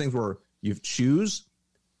one of those things where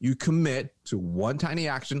you commit to one tiny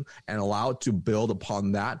action and allow it to build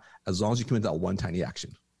upon that as long as you commit to that one tiny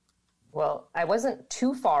action. Well, I wasn't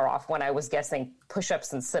too far off when I was guessing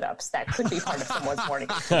push-ups and sit-ups. That could be part of someone's morning.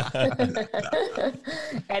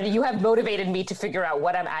 And you have motivated me to figure out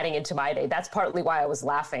what I'm adding into my day. That's partly why I was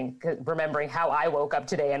laughing, remembering how I woke up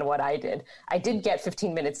today and what I did. I did get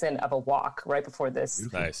 15 minutes in of a walk right before this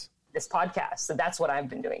podcast. So that's what I've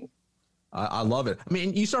been doing. I love it. I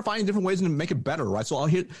mean, you start finding different ways to make it better, right? So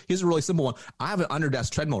here's a really simple one. I have an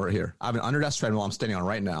under-desk treadmill right here. I have an under-desk treadmill I'm standing on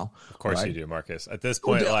right now. Of course you do, Marcus. At this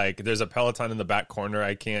point, there's a Peloton in the back corner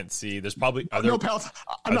I can't see. There's probably other weights?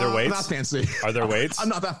 I'm not fancy. Are there weights? I'm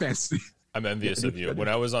not that fancy. I'm envious of you. When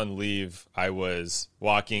I was on leave, I was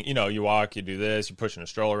walking. You walk, you do this, you're pushing a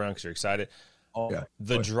stroller around because you're excited.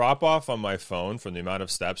 The drop off on my phone from the amount of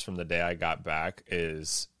steps from the day I got back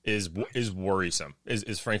is worrisome.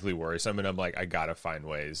 Is frankly worrisome, and I'm like, I gotta find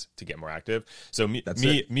ways to get more active. So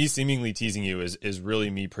me seemingly teasing you is really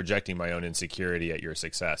me projecting my own insecurity at your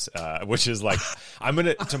success, which is like I'm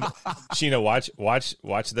gonna Sheena,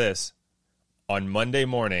 watch this. On Monday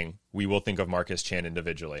morning, we will think of Marcus Chan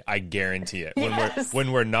individually. I guarantee it.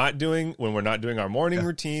 When we're not doing our morning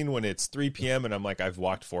routine, when it's 3 p.m. and I'm like, I've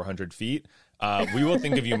walked 400 feet, we will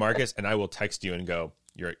think of you, Marcus, and I will text you and go,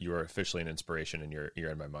 you are officially an inspiration, and you're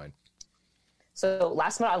in my mind. So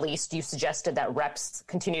last but not least, you suggested that reps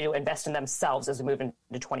continue to invest in themselves as we move into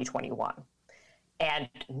 2021. And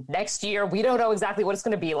next year, we don't know exactly what it's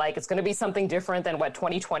going to be like. It's going to be something different than what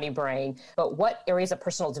 2020 bring. But what areas of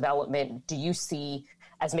personal development do you see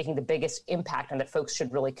as making the biggest impact and that folks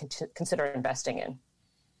should really consider investing in?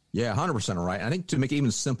 Yeah, 100% right. I think to make it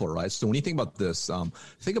even simpler, right? So when you think about this,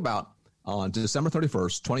 think about on December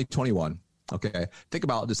 31st, 2021, okay? Think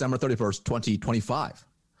about December 31st, 2025.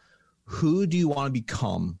 Who do you want to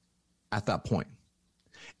become at that point?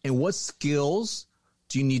 And what skills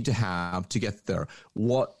do you need to have to get there?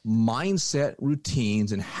 What mindset,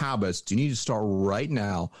 routines, and habits do you need to start right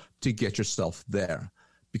now to get yourself there?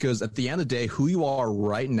 Because at the end of the day, who you are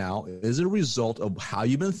right now is a result of how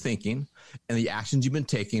you've been thinking and the actions you've been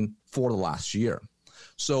taking for the last year.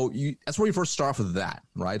 So that's where you first start with that,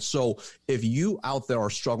 right? So if you out there are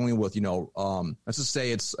struggling with, let's just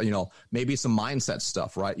say it's, maybe some mindset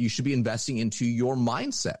stuff, right? You should be investing into your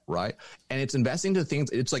mindset, right? And it's investing into things.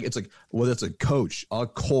 It's like whether it's a coach, a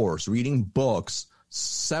course, reading books,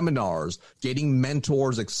 seminars, getting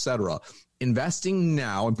mentors, etc. Investing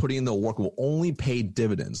now and putting in the work will only pay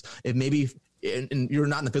dividends. If maybe and you're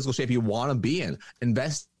not in the physical shape you want to be in,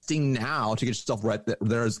 investing now to get yourself right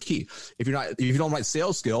there is key. If you don't write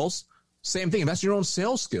sales skills, same thing. Invest in your own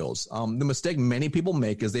sales skills. The mistake many people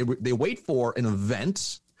make is they wait for an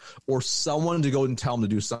event or someone to go and tell them to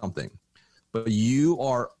do something. But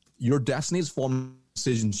your destiny is formed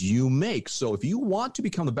decisions you make. So if you want to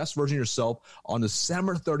become the best version of yourself on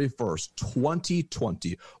December 31st,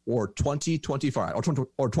 2020 or 2025 or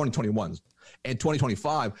 2021 and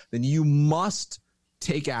 2025, then you must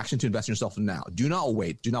take action to invest in yourself now. Do not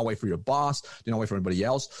wait. Do not wait for your boss. Do not wait for anybody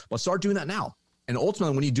else, but start doing that now. And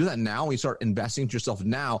ultimately, when you do that now, when you start investing into yourself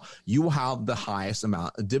now, you will have the highest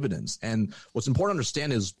amount of dividends. And what's important to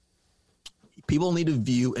understand is people need to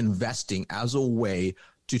view investing as a way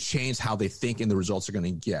to change how they think and the results they're going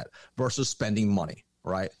to get versus spending money,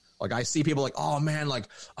 right? Like I see people like, oh man, I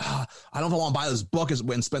don't know if I want to buy this book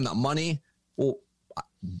and spend that money. Well,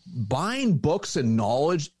 buying books and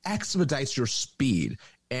knowledge expedites your speed.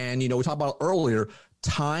 And, we talked about earlier,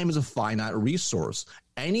 time is a finite resource.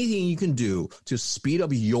 Anything you can do to speed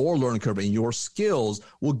up your learning curve and your skills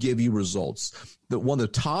will give you results. One of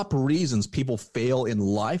the top reasons people fail in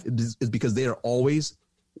life is because they are always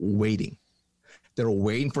waiting. They're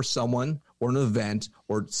waiting for someone or an event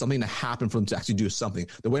or something to happen for them to actually do something.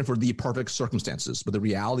 They're waiting for the perfect circumstances. But the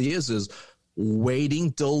reality is waiting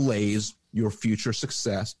delays your future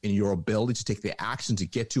success and your ability to take the action to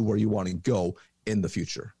get to where you want to go in the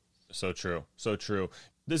future. So true. So true.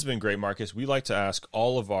 This has been great, Marcus. We like to ask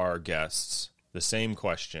all of our guests the same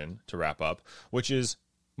question to wrap up, which is,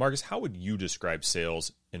 Marcus, how would you describe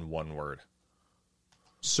sales in one word?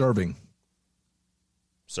 Serving.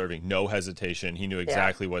 No hesitation. He knew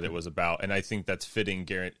exactly what it was about. And I think that's fitting,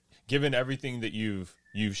 Garrett, given everything that you've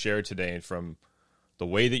shared today and from the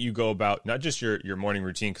way that you go about not just your morning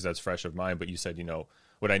routine, because that's fresh of mind, but you said,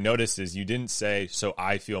 what I noticed is you didn't say, so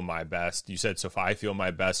I feel my best. You said, so if I feel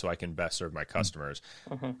my best, so I can best serve my customers.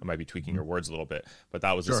 I might be tweaking your words a little bit, but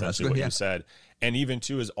that was essentially what you said. And even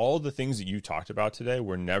too, is all the things that you talked about today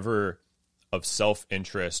were never of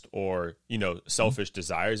self-interest or, selfish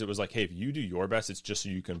desires. It was like, hey, if you do your best, it's just so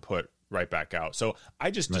you can put right back out. So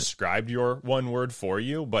I just described your one word for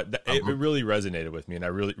you, but it really resonated with me. And I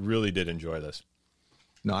really, really did enjoy this.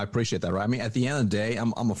 No, I appreciate that. Right. I mean, at the end of the day,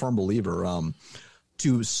 I'm a firm believer.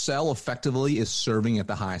 To sell effectively is serving at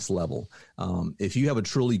the highest level. If you have a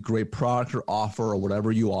truly great product or offer or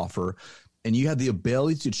whatever you offer, and you have the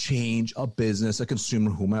ability to change a business, a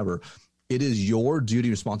consumer, whomever, it is your duty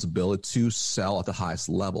and responsibility to sell at the highest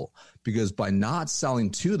level, because by not selling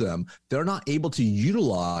to them, they're not able to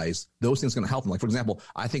utilize those things going to help them. Like, for example,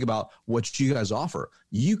 I think about what you guys offer.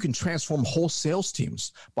 You can transform whole sales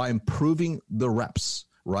teams by improving the reps,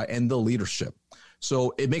 right, and the leadership.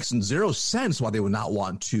 So it makes zero sense why they would not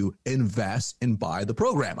want to invest and buy the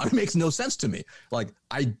program. It makes no sense to me. Like,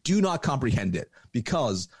 I do not comprehend it,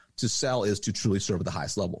 because to sell is to truly serve at the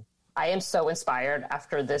highest level. I am so inspired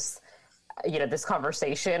after this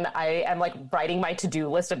conversation. I am writing my to-do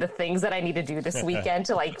list of the things that I need to do this weekend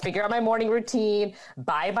to figure out my morning routine,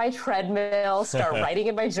 buy my treadmill, start writing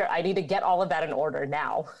in my journal. I need to get all of that in order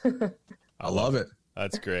now. I love it.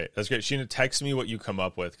 That's great. That's great. Sheena, text me what you come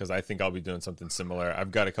up with, because I think I'll be doing something similar. I've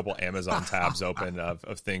got a couple Amazon tabs open of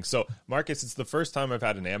things. So, Marcus, it's the first time I've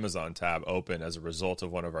had an Amazon tab open as a result of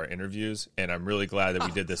one of our interviews, and I'm really glad that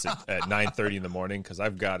we did this at 9:30 in the morning, because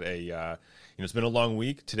I've got it's been a long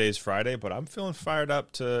week. Today's Friday, but I'm feeling fired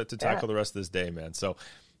up to tackle the rest of this day, man. So,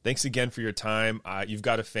 thanks again for your time. You've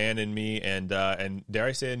got a fan in me, and dare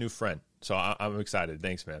I say, a new friend. So I'm excited.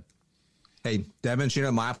 Thanks, man. Hey, Devin,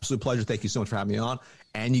 Sheena, my absolute pleasure. Thank you so much for having me on.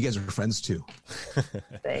 And you guys are friends too.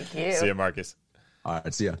 Thank you. See you, Marcus. All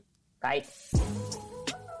right, see ya. Bye.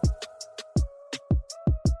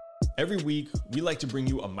 Every week, we like to bring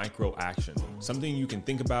you a micro action, something you can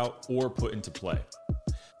think about or put into play.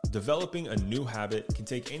 Developing a new habit can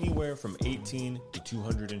take anywhere from 18 to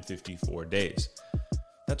 254 days.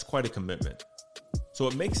 That's quite a commitment. So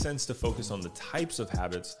it makes sense to focus on the types of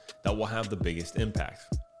habits that will have the biggest impact.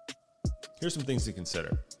 Here's some things to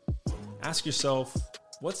consider. Ask yourself,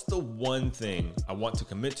 what's the one thing I want to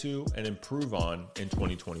commit to and improve on in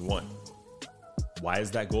 2021? Why is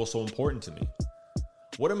that goal so important to me?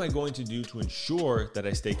 What am I going to do to ensure that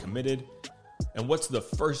I stay committed? And what's the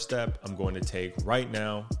first step I'm going to take right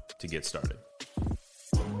now to get started?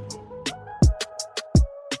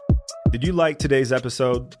 Did you like today's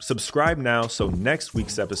episode? Subscribe now so next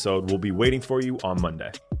week's episode will be waiting for you on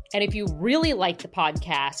Monday. And if you really like the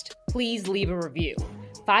podcast, please leave a review.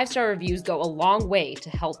 5-star reviews go a long way to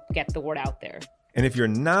help get the word out there. And if you're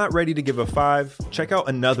not ready to give a 5, check out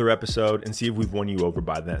another episode and see if we've won you over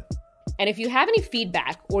by then. And if you have any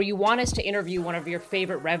feedback or you want us to interview one of your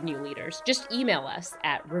favorite revenue leaders, just email us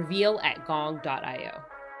at reveal@gong.io.